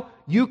somehow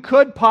you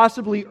could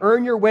possibly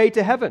earn your way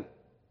to heaven?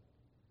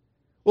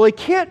 Well, he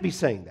can't be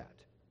saying that,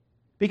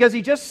 because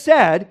he just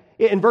said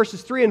in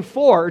verses 2 and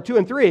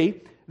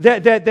 3,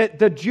 that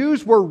the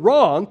Jews were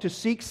wrong to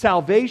seek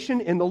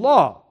salvation in the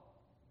law.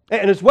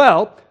 And as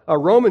well,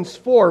 Romans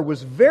 4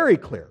 was very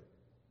clear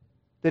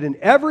that in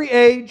every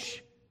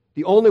age,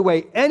 the only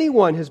way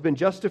anyone has been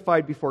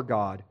justified before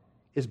God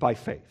is by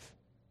faith.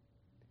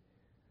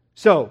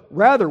 So,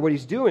 rather, what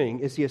he's doing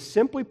is he is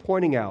simply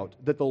pointing out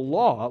that the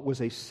law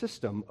was a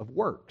system of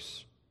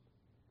works.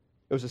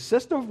 It was a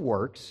system of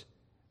works,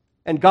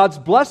 and God's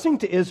blessing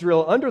to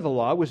Israel under the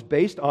law was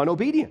based on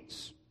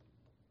obedience.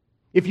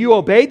 If you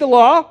obeyed the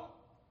law,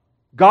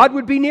 God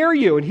would be near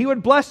you and he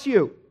would bless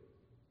you.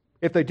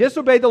 If they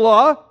disobeyed the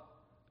law,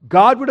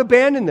 God would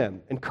abandon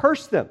them and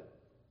curse them.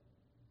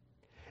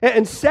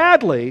 And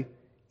sadly,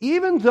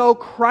 even though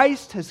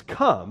Christ has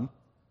come,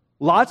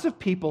 lots of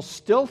people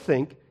still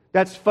think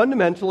that's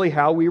fundamentally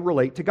how we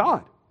relate to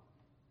God.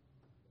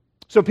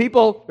 So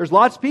there's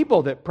lots of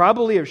people that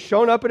probably have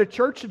shown up at a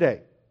church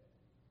today.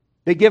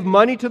 They give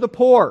money to the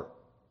poor.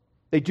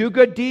 They do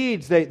good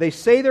deeds. They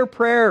say their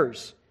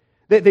prayers.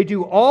 They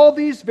do all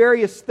these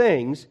various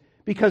things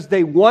because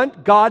they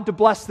want God to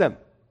bless them.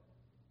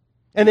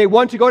 And they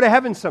want to go to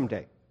heaven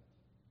someday.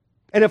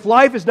 And if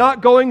life is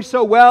not going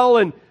so well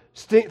and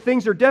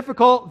things are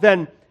difficult,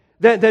 then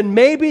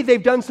maybe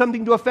they've done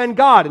something to offend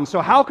God. And so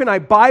how can I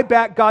buy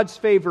back God's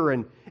favor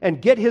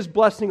and get his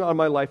blessing on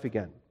my life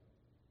again?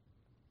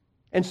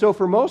 And so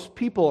for most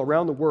people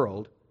around the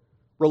world,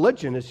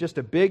 religion is just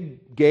a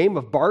big game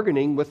of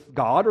bargaining with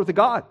God or the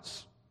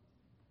gods.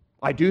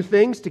 I do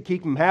things to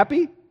keep him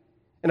happy,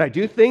 and I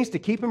do things to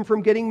keep him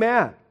from getting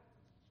mad.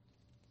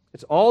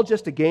 It's all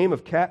just a game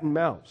of cat and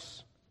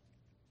mouse.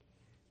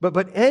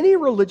 But any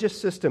religious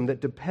system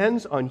that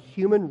depends on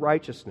human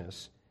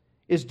righteousness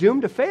is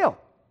doomed to fail.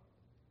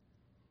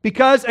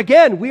 Because,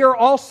 again, we are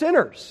all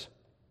sinners.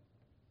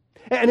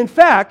 And in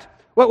fact,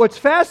 what's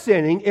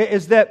fascinating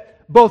is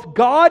that both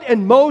God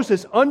and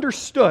Moses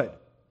understood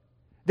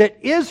that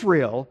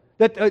Israel,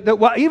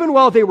 even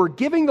while they were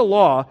giving the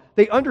law,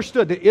 they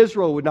understood that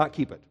Israel would not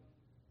keep it.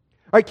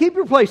 All right, keep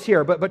your place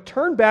here, but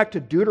turn back to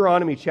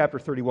Deuteronomy chapter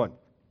 31.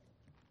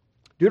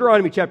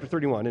 Deuteronomy chapter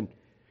 31. And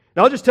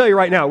I'll just tell you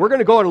right now, we're going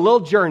to go on a little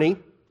journey,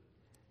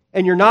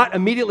 and you're not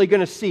immediately going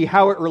to see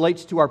how it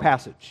relates to our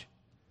passage.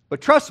 But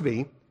trust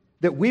me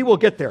that we will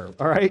get there,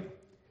 all right?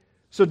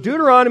 So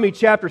Deuteronomy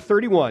chapter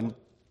 31.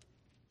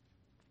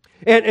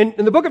 And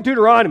the book of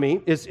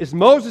Deuteronomy is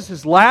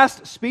Moses'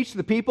 last speech to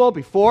the people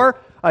before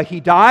he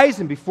dies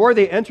and before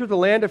they enter the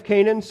land of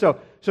Canaan. So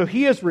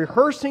he is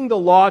rehearsing the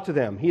law to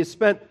them. He has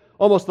spent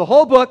almost the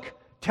whole book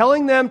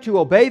telling them to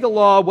obey the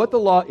law, what the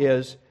law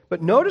is.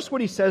 But notice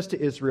what he says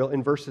to Israel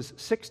in verses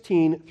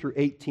 16 through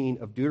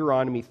 18 of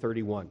Deuteronomy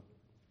 31.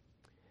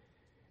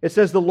 It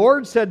says, "The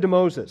Lord said to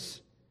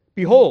Moses,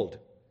 'Behold,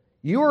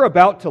 you are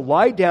about to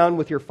lie down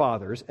with your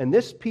fathers, and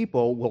this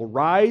people will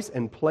rise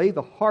and play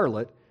the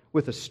harlot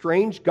with the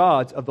strange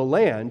gods of the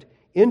land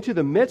into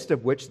the midst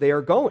of which they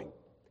are going,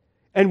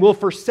 and will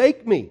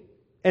forsake me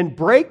and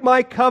break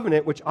my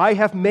covenant which I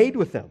have made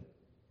with them.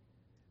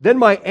 Then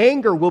my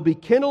anger will be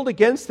kindled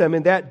against them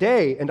in that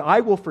day, and I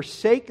will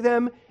forsake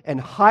them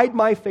and hide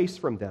my face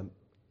from them,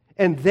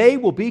 and they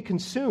will be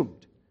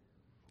consumed.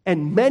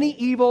 And many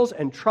evils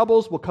and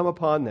troubles will come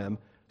upon them,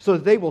 so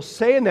that they will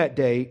say in that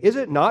day, Is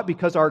it not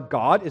because our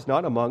God is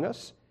not among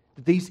us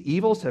that these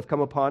evils have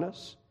come upon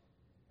us?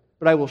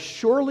 But I will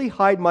surely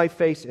hide my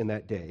face in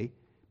that day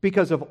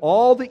because of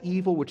all the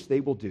evil which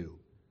they will do,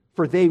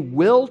 for they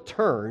will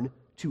turn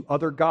to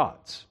other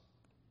gods.'"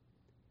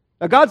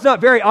 Now, God's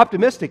not very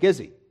optimistic, is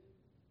he?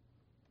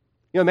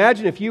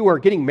 Imagine if you were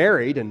getting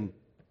married and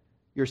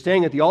you're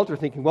standing at the altar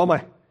thinking, well,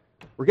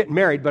 we're getting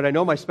married, but I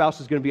know my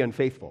spouse is going to be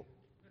unfaithful.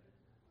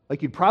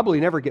 Like, you'd probably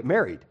never get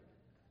married.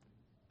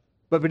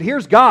 But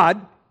here's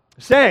God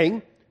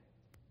saying,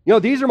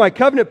 these are my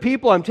covenant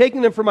people. I'm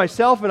taking them for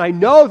myself, and I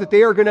know that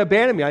they are going to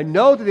abandon me. I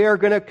know that they are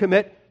going to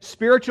commit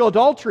spiritual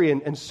adultery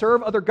and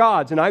serve other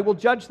gods, and I will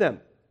judge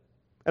them.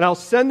 And I'll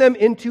send them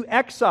into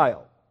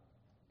exile.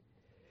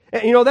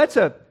 And that's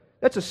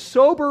a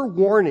sober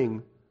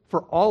warning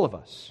for all of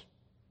us.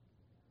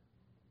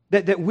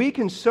 That we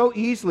can so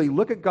easily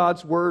look at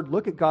God's word,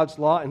 look at God's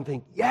law, and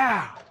think,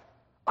 yeah,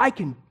 I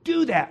can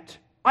do that.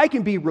 I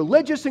can be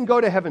religious and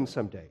go to heaven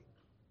someday.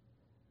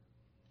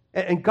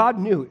 And God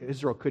knew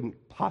Israel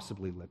couldn't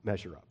possibly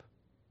measure up.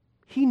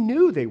 He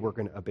knew they were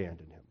going to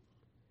abandon him,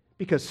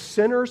 because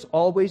sinners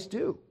always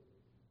do.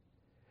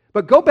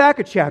 But go back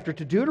a chapter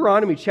to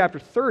Deuteronomy chapter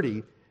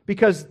 30,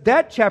 because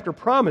that chapter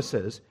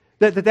promises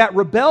that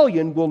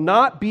rebellion will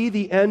not be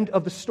the end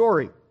of the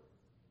story.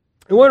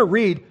 I want to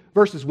read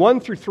verses 1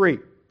 through 3.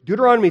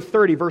 Deuteronomy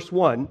 30, verse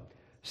 1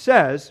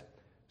 says,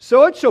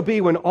 "So it shall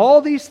be when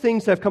all these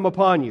things have come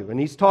upon you," and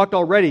he's talked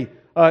already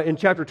in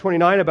chapter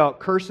 29 about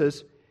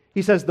curses.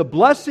 He says, the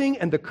blessing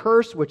and the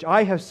curse which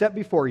I have set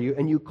before you,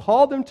 and you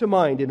call them to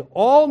mind in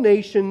all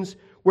nations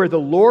where the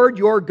Lord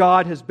your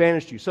God has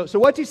banished you. So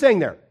what's he saying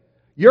there?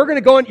 You're going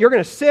to go and you're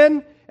going to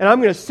sin, and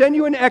I'm going to send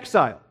you into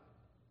exile.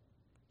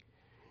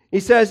 He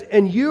says,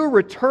 and you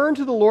return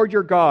to the Lord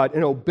your God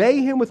and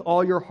obey him with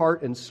all your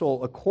heart and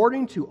soul,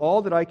 according to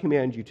all that I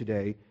command you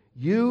today,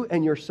 you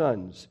and your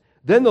sons.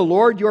 Then the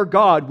Lord your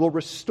God will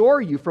restore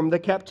you from the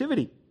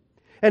captivity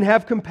and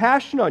have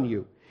compassion on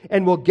you,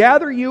 and will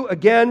gather you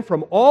again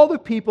from all the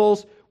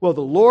peoples where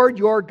the Lord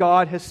your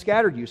God has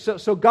scattered you.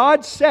 So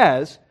God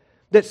says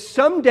that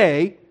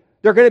someday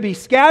they're going to be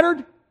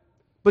scattered,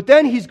 but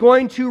then he's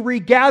going to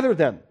regather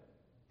them.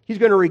 He's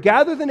going to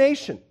regather the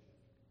nation.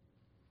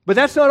 But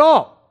that's not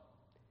all.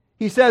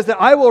 He says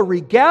that I will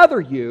regather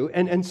you,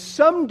 and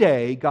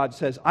someday, God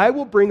says, I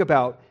will bring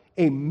about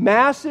a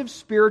massive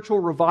spiritual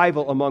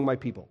revival among my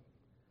people.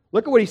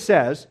 Look at what he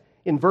says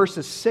in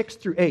verses 6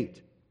 through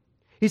 8.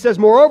 He says,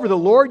 moreover, the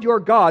Lord your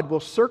God will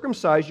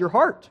circumcise your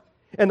heart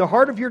and the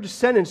heart of your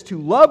descendants to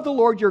love the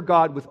Lord your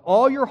God with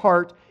all your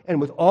heart and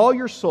with all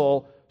your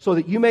soul, so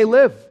that you may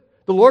live.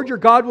 The Lord your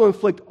God will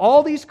inflict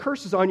all these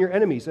curses on your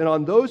enemies and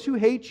on those who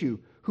hate you,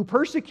 who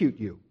persecute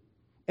you.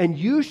 And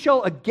you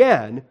shall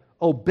again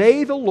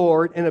obey the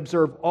Lord and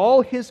observe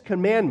all his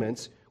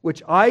commandments,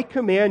 which I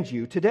command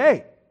you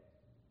today.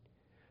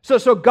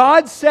 So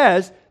God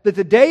says that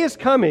the day is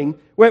coming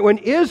when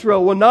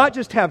Israel will not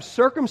just have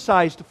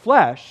circumcised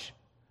flesh.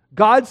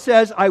 God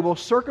says, I will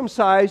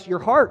circumcise your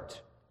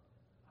heart.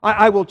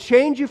 I will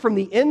change you from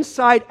the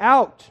inside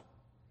out.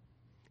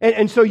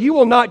 And so you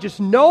will not just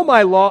know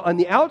my law on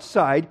the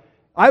outside,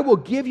 I will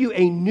give you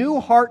a new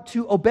heart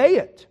to obey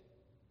it.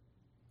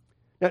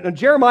 Now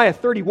Jeremiah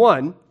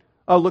 31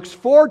 looks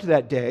forward to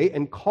that day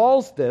and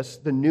calls this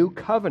the new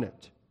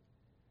covenant.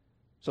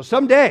 So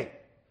someday,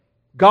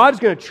 God's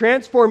going to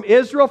transform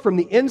Israel from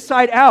the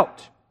inside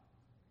out.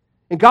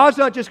 And God's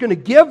not just going to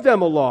give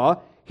them a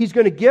law, he's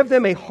going to give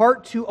them a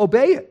heart to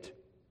obey it.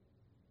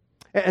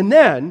 And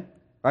then,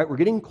 all right, we're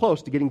getting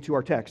close to getting to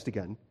our text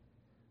again.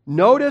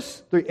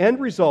 Notice the end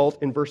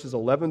result in verses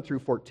 11 through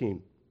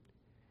 14.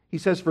 He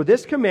says, for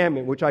this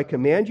commandment which I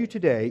command you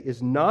today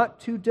is not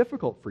too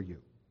difficult for you,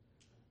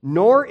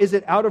 nor is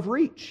it out of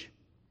reach.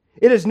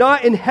 It is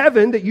not in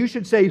heaven that you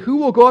should say, who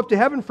will go up to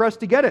heaven for us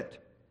to get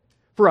it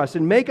for us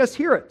and make us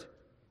hear it,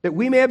 that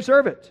we may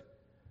observe it.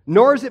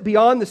 Nor is it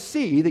beyond the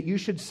sea that you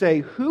should say,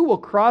 who will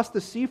cross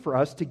the sea for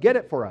us to get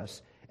it for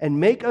us and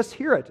make us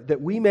hear it,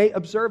 that we may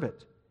observe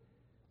it.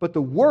 But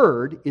the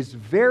word is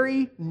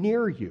very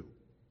near you,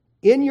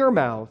 in your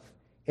mouth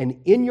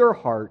and in your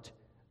heart,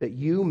 that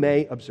you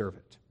may observe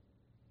it.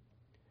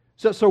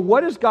 So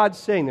what is God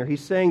saying there?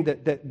 He's saying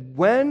that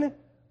when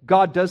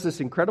God does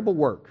this incredible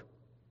work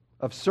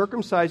of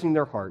circumcising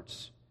their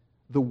hearts,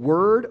 the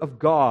word of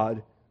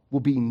God will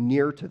be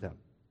near to them.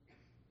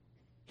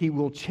 He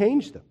will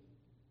change them.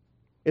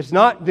 It's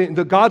not,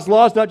 the God's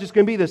law is not just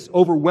going to be this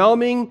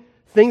overwhelming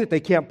thing that they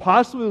can't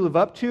possibly live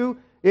up to.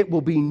 It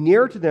will be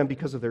near to them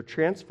because of their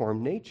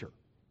transformed nature.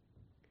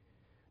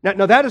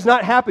 Now that has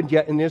not happened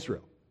yet in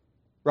Israel,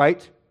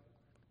 right?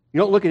 You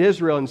don't look at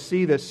Israel and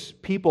see this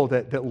people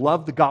that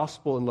love the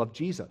gospel and love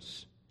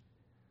Jesus.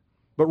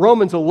 But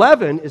Romans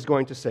 11 is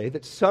going to say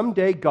that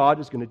someday God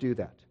is going to do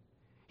that.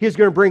 He is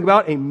going to bring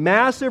about a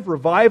massive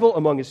revival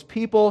among his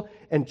people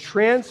and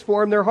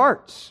transform their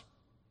hearts.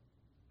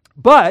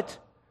 But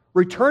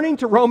returning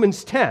to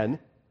Romans 10,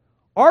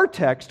 our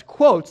text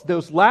quotes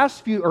those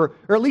last few, or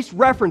at least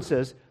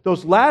references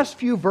those last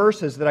few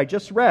verses that I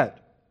just read.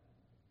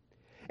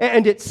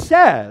 And it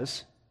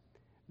says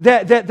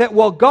that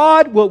while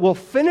God will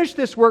finish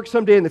this work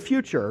someday in the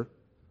future,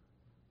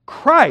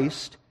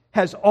 Christ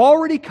has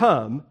already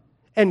come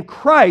and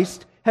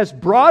Christ has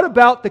brought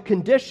about the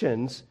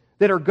conditions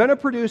that are going to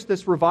produce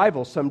this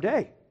revival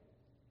someday.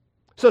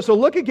 So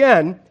look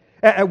again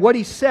at what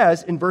he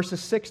says in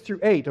verses 6 through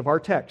 8 of our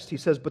text. He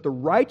says, but the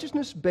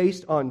righteousness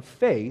based on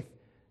faith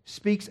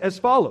speaks as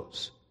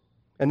follows.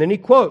 And then he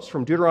quotes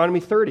from Deuteronomy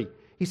 30.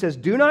 He says,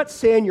 do not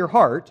say in your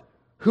heart,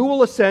 who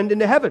will ascend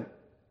into heaven?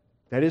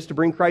 That is to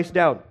bring Christ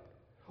down.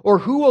 Or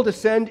who will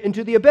descend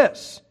into the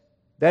abyss?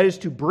 That is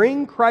to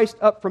bring Christ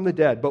up from the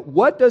dead. But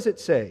what does it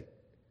say?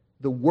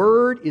 The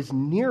word is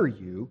near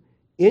you,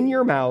 in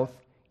your mouth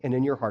and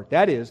in your heart.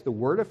 That is the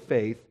word of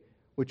faith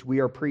which we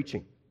are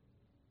preaching.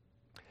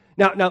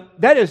 Now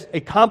that is a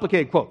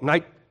complicated quote. And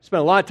I spent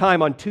a lot of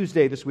time on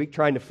Tuesday this week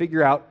trying to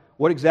figure out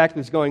what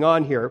exactly is going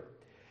on here.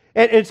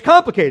 And it's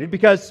complicated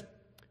because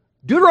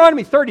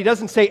Deuteronomy 30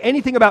 doesn't say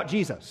anything about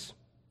Jesus.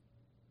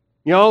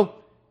 You know,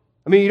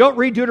 I mean, you don't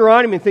read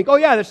Deuteronomy and think, oh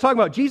yeah, that's talking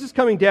about Jesus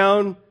coming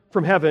down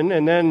from heaven,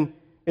 and then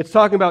it's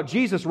talking about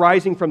Jesus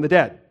rising from the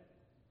dead.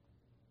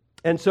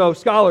 And so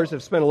scholars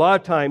have spent a lot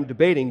of time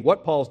debating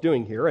what Paul's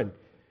doing here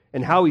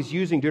and how he's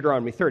using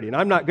Deuteronomy 30. And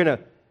I'm not going to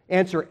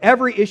answer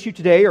every issue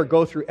today or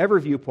go through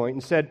every viewpoint.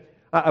 Instead,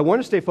 I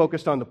want to stay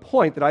focused on the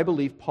point that I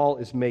believe Paul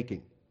is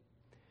making.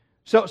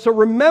 So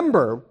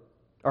remember,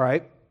 all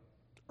right,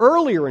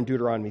 earlier in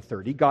Deuteronomy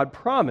 30, God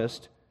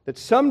promised that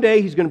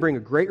someday he's going to bring a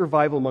great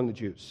revival among the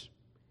Jews.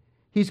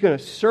 He's going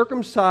to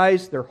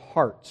circumcise their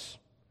hearts.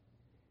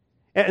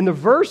 And the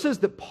verses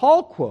that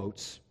Paul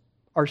quotes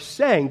are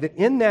saying that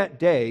in that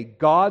day,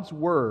 God's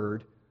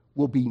word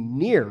will be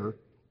near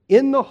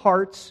in the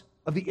hearts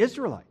of the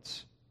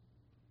Israelites.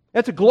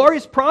 That's a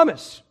glorious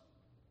promise,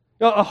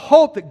 a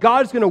hope that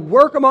God is going to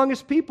work among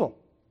His people.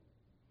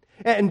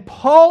 And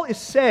Paul is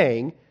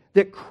saying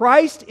that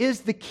Christ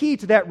is the key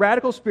to that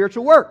radical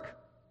spiritual work.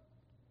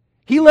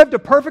 He lived a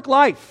perfect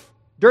life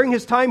during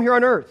His time here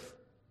on earth.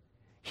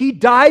 He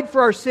died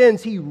for our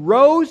sins. He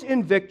rose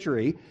in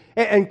victory.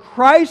 And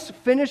Christ's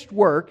finished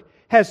work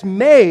has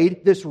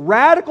made this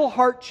radical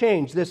heart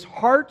change, this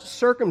heart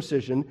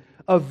circumcision,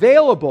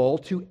 available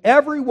to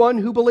everyone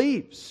who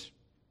believes.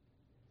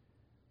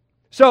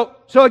 So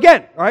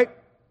again, all right,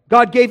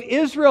 God gave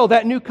Israel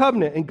that new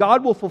covenant, and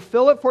God will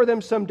fulfill it for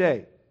them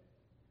someday.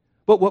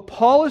 But what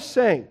Paul is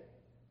saying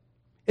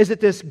is that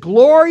this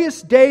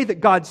glorious day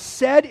that God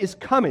said is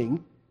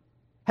coming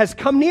has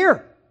come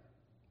near.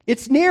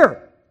 It's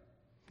near.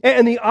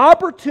 And the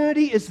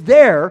opportunity is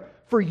there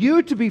for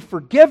you to be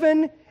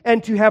forgiven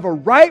and to have a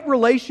right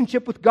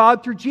relationship with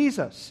God through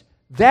Jesus.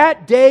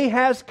 That day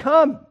has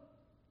come.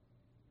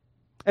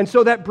 And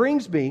so that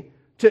brings me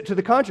to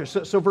the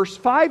contrast. So verse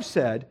 5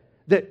 said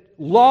that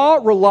law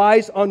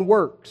relies on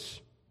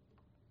works.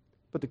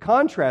 But the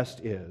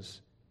contrast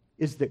is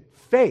that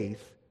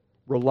faith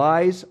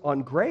relies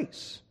on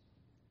grace.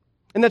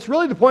 And that's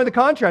really the point of the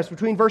contrast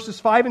between verses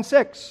 5 and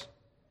 6.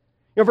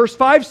 Verse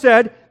 5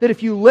 said that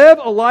if you live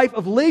a life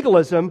of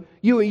legalism,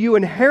 you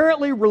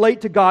inherently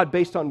relate to God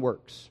based on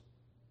works.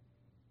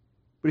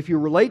 But if you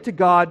relate to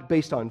God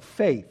based on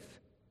faith,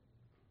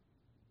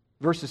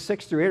 verses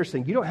 6 through 8 are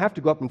saying you don't have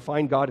to go up and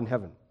find God in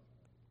heaven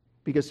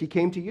because He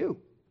came to you.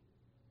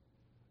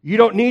 You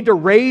don't need to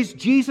raise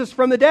Jesus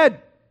from the dead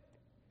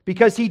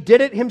because He did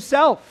it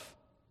Himself.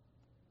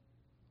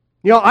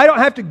 I don't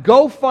have to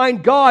go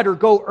find God or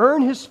go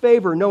earn His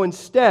favor. No,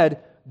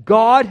 instead,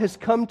 God has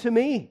come to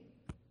me.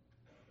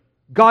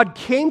 God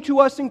came to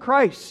us in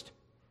Christ.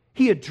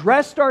 He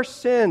addressed our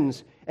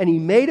sins, and He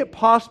made it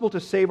possible to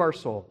save our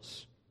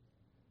souls.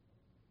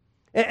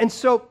 And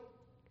so,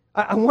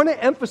 I want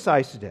to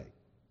emphasize today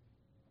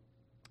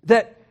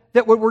that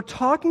what we're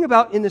talking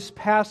about in this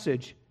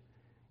passage,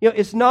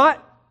 is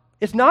not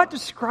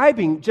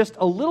describing just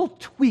a little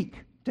tweak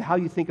to how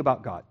you think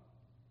about God.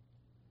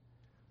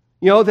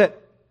 That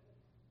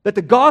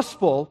the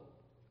gospel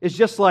is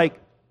just like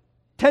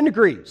 10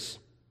 degrees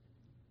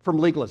from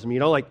legalism.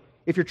 Like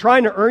if you're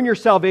trying to earn your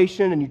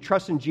salvation and you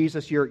trust in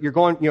Jesus, you're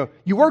going,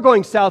 you were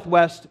going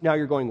southwest, now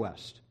you're going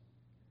west.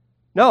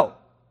 No.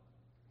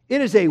 It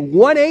is a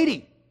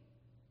 180.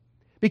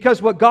 Because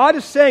what God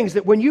is saying is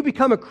that when you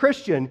become a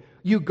Christian,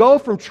 you go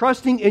from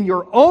trusting in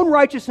your own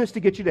righteousness to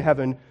get you to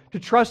heaven to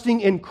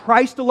trusting in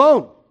Christ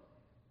alone.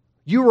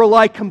 You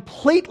rely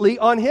completely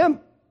on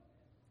Him.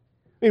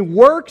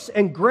 Works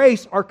and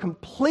grace are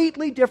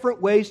completely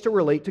different ways to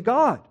relate to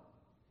God.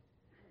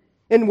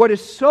 And what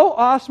is so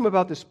awesome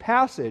about this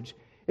passage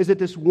is that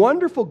this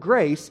wonderful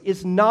grace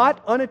is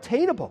not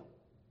unattainable.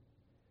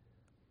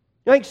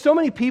 So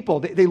many people,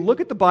 they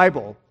look at the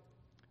Bible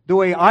the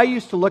way I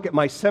used to look at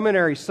my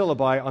seminary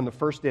syllabi on the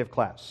first day of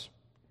class.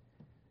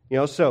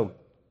 So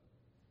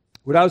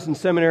when I was in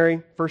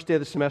seminary, first day of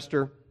the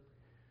semester,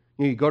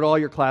 you go to all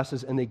your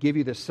classes and they give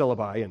you this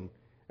syllabi,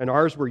 and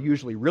ours were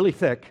usually really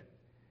thick.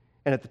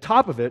 And at the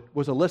top of it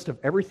was a list of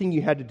everything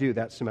you had to do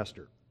that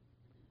semester.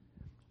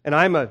 And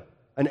I'm an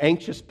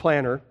anxious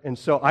planner, and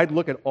so I'd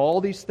look at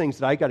all these things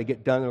that I got to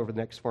get done over the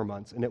next 4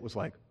 months, and it was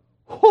like,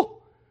 whew,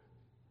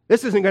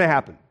 this isn't going to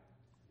happen.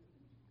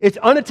 It's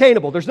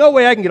unattainable. There's no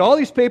way I can get all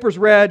these papers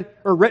read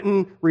or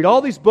written, read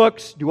all these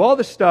books, do all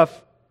this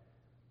stuff.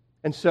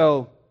 And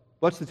so,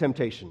 what's the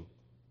temptation?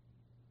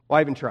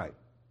 Why even try?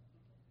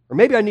 Or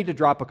maybe I need to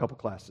drop a couple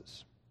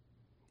classes.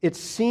 It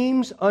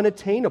seems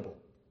unattainable.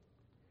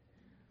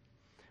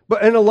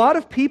 And a lot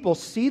of people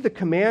see the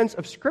commands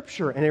of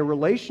Scripture and a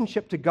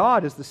relationship to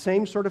God as the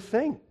same sort of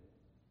thing.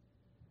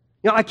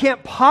 I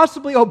can't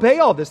possibly obey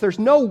all this. There's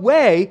no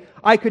way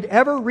I could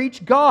ever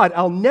reach God.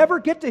 I'll never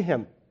get to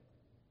Him.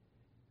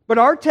 But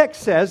our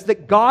text says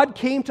that God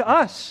came to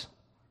us.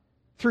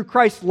 Through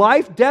Christ's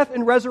life, death,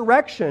 and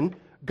resurrection,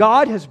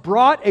 God has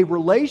brought a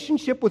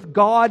relationship with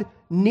God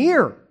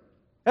near.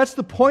 That's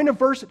the point of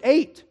verse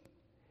 8.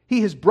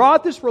 He has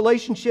brought this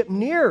relationship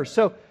near.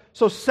 So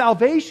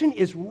salvation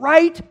is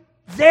right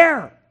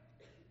there.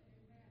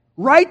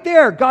 Right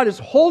there. God is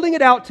holding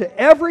it out to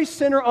every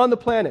sinner on the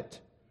planet.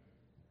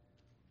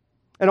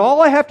 And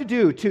all I have to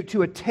do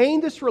to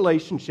attain this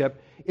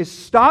relationship is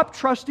stop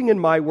trusting in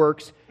my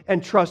works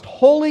and trust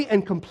wholly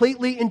and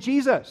completely in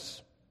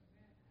Jesus.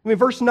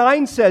 Verse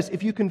 9 says,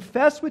 if you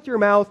confess with your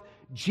mouth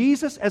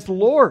Jesus as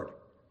Lord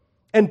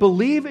and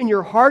believe in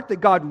your heart that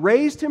God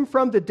raised Him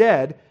from the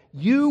dead,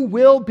 you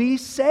will be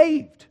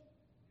saved.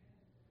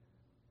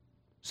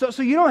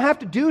 So you don't have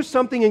to do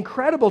something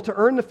incredible to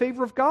earn the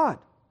favor of God.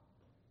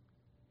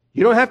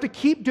 You don't have to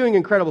keep doing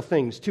incredible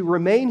things to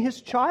remain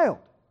His child.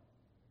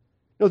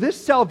 No,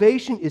 this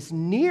salvation is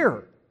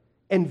near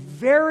and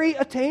very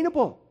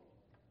attainable.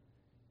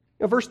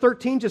 Verse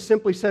 13 just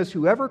simply says,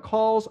 whoever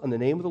calls on the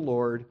name of the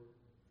Lord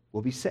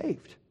will be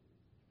saved.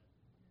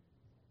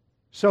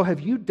 So have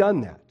you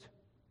done that?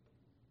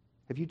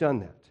 Have you done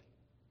that?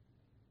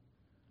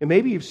 And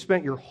maybe you've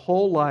spent your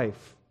whole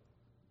life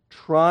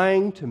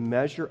trying to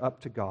measure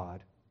up to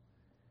God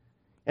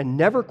and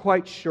never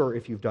quite sure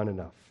if you've done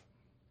enough.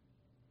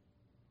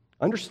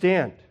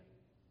 Understand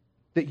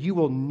that you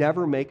will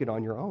never make it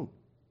on your own.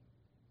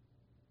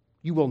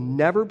 You will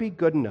never be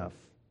good enough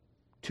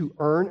to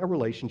earn a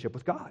relationship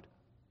with God.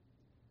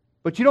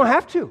 But you don't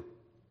have to,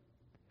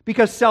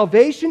 because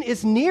salvation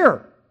is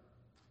near.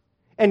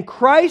 And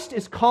Christ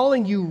is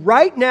calling you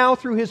right now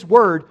through His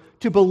Word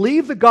to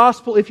believe the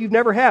gospel if you've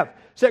never have.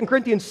 2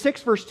 Corinthians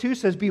 6 verse 2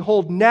 says,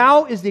 behold,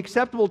 now is the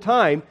acceptable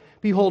time.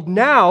 Behold,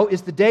 now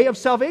is the day of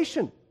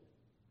salvation.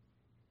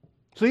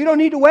 So you don't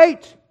need to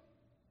wait.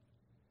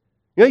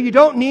 You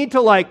don't need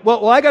to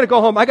well, I got to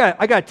go home. I got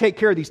to take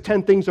care of these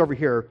 10 things over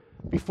here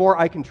before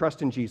I can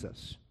trust in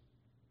Jesus.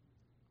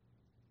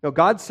 No,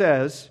 God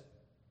says,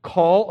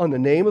 call on the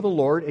name of the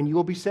Lord and you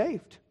will be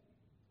saved.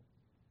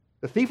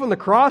 The thief on the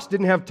cross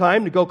didn't have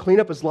time to go clean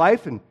up his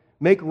life and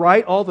make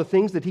right all the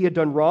things that he had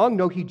done wrong.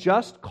 No, he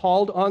just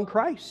called on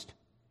Christ.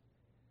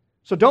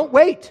 So don't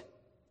wait.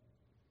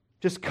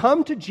 Just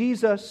come to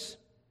Jesus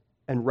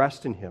and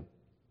rest in Him.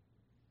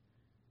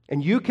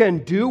 And you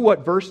can do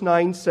what verse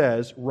 9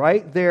 says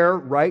right there,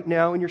 right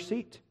now in your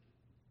seat.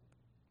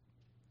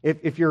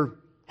 If your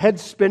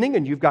head's spinning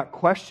and you've got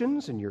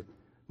questions and you're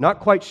not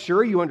quite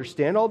sure you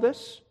understand all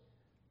this,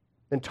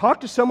 then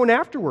talk to someone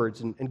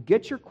afterwards and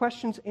get your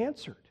questions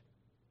answered.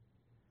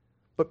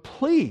 But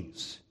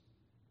please,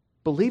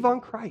 believe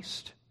on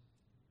Christ.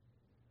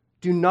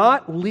 Do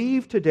not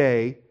leave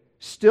today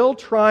still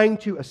trying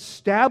to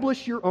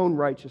establish your own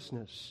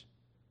righteousness.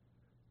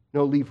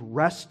 No, leave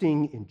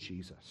resting in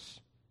Jesus.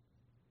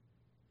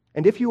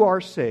 And if you are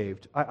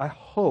saved, I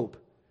hope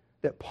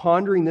that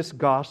pondering this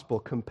gospel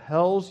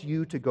compels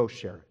you to go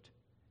share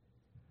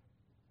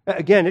it.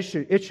 Again,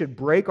 it should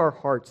break our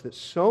hearts that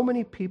so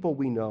many people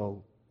we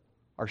know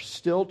are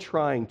still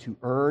trying to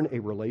earn a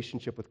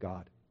relationship with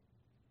God.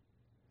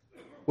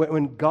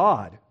 When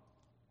God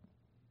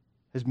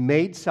has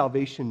made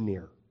salvation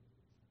near.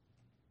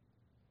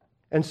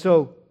 And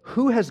so,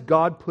 who has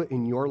God put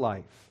in your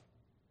life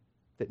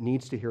that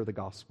needs to hear the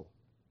gospel?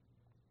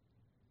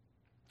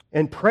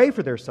 And pray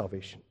for their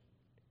salvation,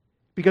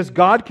 because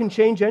God can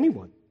change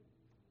anyone.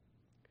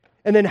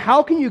 And then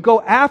how can you go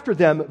after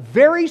them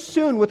very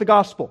soon with the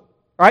gospel?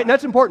 All right, and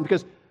that's important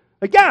because,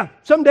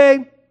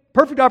 someday,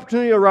 perfect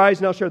opportunity will arise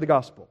and I'll share the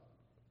gospel.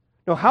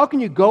 No, how can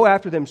you go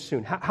after them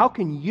soon? How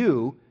can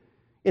you,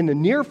 in the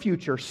near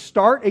future,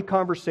 start a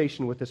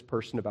conversation with this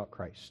person about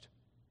Christ?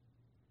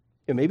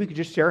 And maybe you could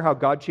just share how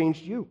God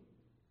changed you.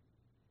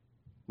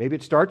 Maybe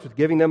it starts with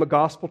giving them a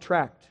gospel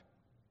tract,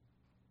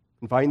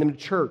 inviting them to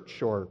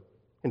church, or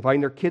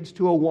inviting their kids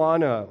to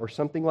Awana or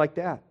something like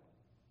that.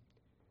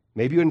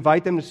 Maybe you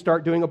invite them to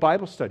start doing a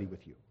Bible study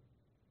with you.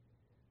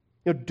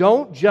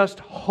 Don't just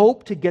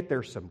hope to get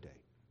there someday.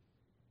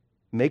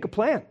 Make a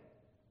plan.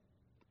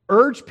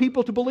 Urge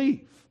people to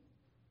believe,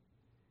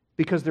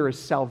 because there is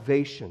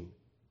salvation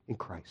in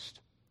Christ.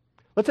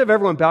 Let's have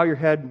everyone bow your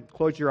head,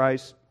 close your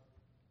eyes.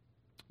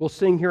 We'll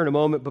sing here in a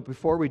moment, but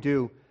before we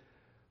do,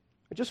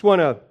 I just want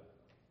to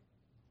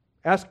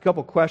ask a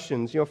couple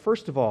questions.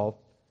 First of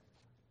all,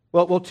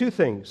 well, two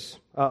things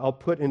I'll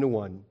put into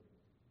one.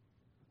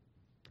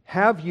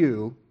 Have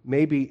you,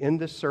 maybe in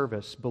this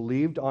service,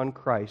 believed on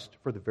Christ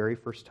for the very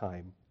first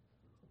time?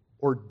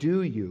 Or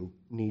do you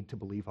need to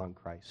believe on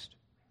Christ?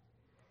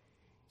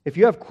 If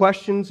you have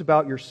questions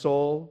about your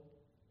soul,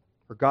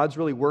 or God's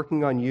really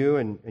working on you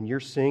and you're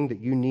seeing that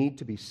you need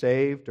to be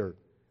saved, or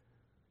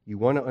you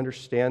want to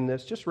understand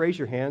this, just raise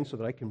your hand so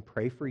that I can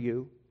pray for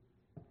you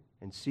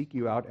and seek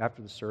you out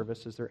after the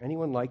service. Is there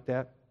anyone like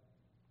that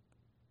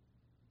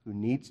who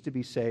needs to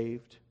be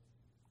saved,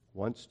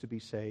 wants to be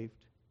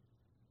saved?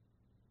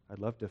 I'd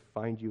love to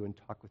find you and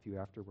talk with you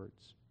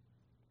afterwards.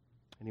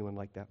 Anyone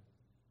like that?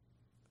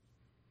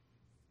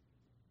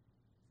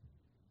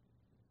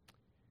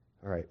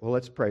 All right, well,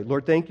 let's pray.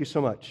 Lord, thank you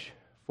so much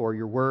for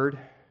your word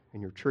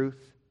and your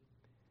truth.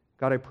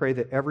 God, I pray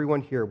that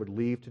everyone here would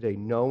leave today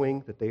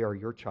knowing that they are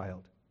your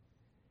child.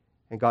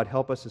 And God,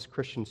 help us as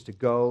Christians to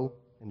go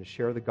and to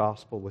share the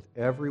gospel with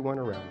everyone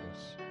around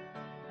us.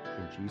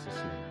 In Jesus'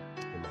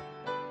 name, amen.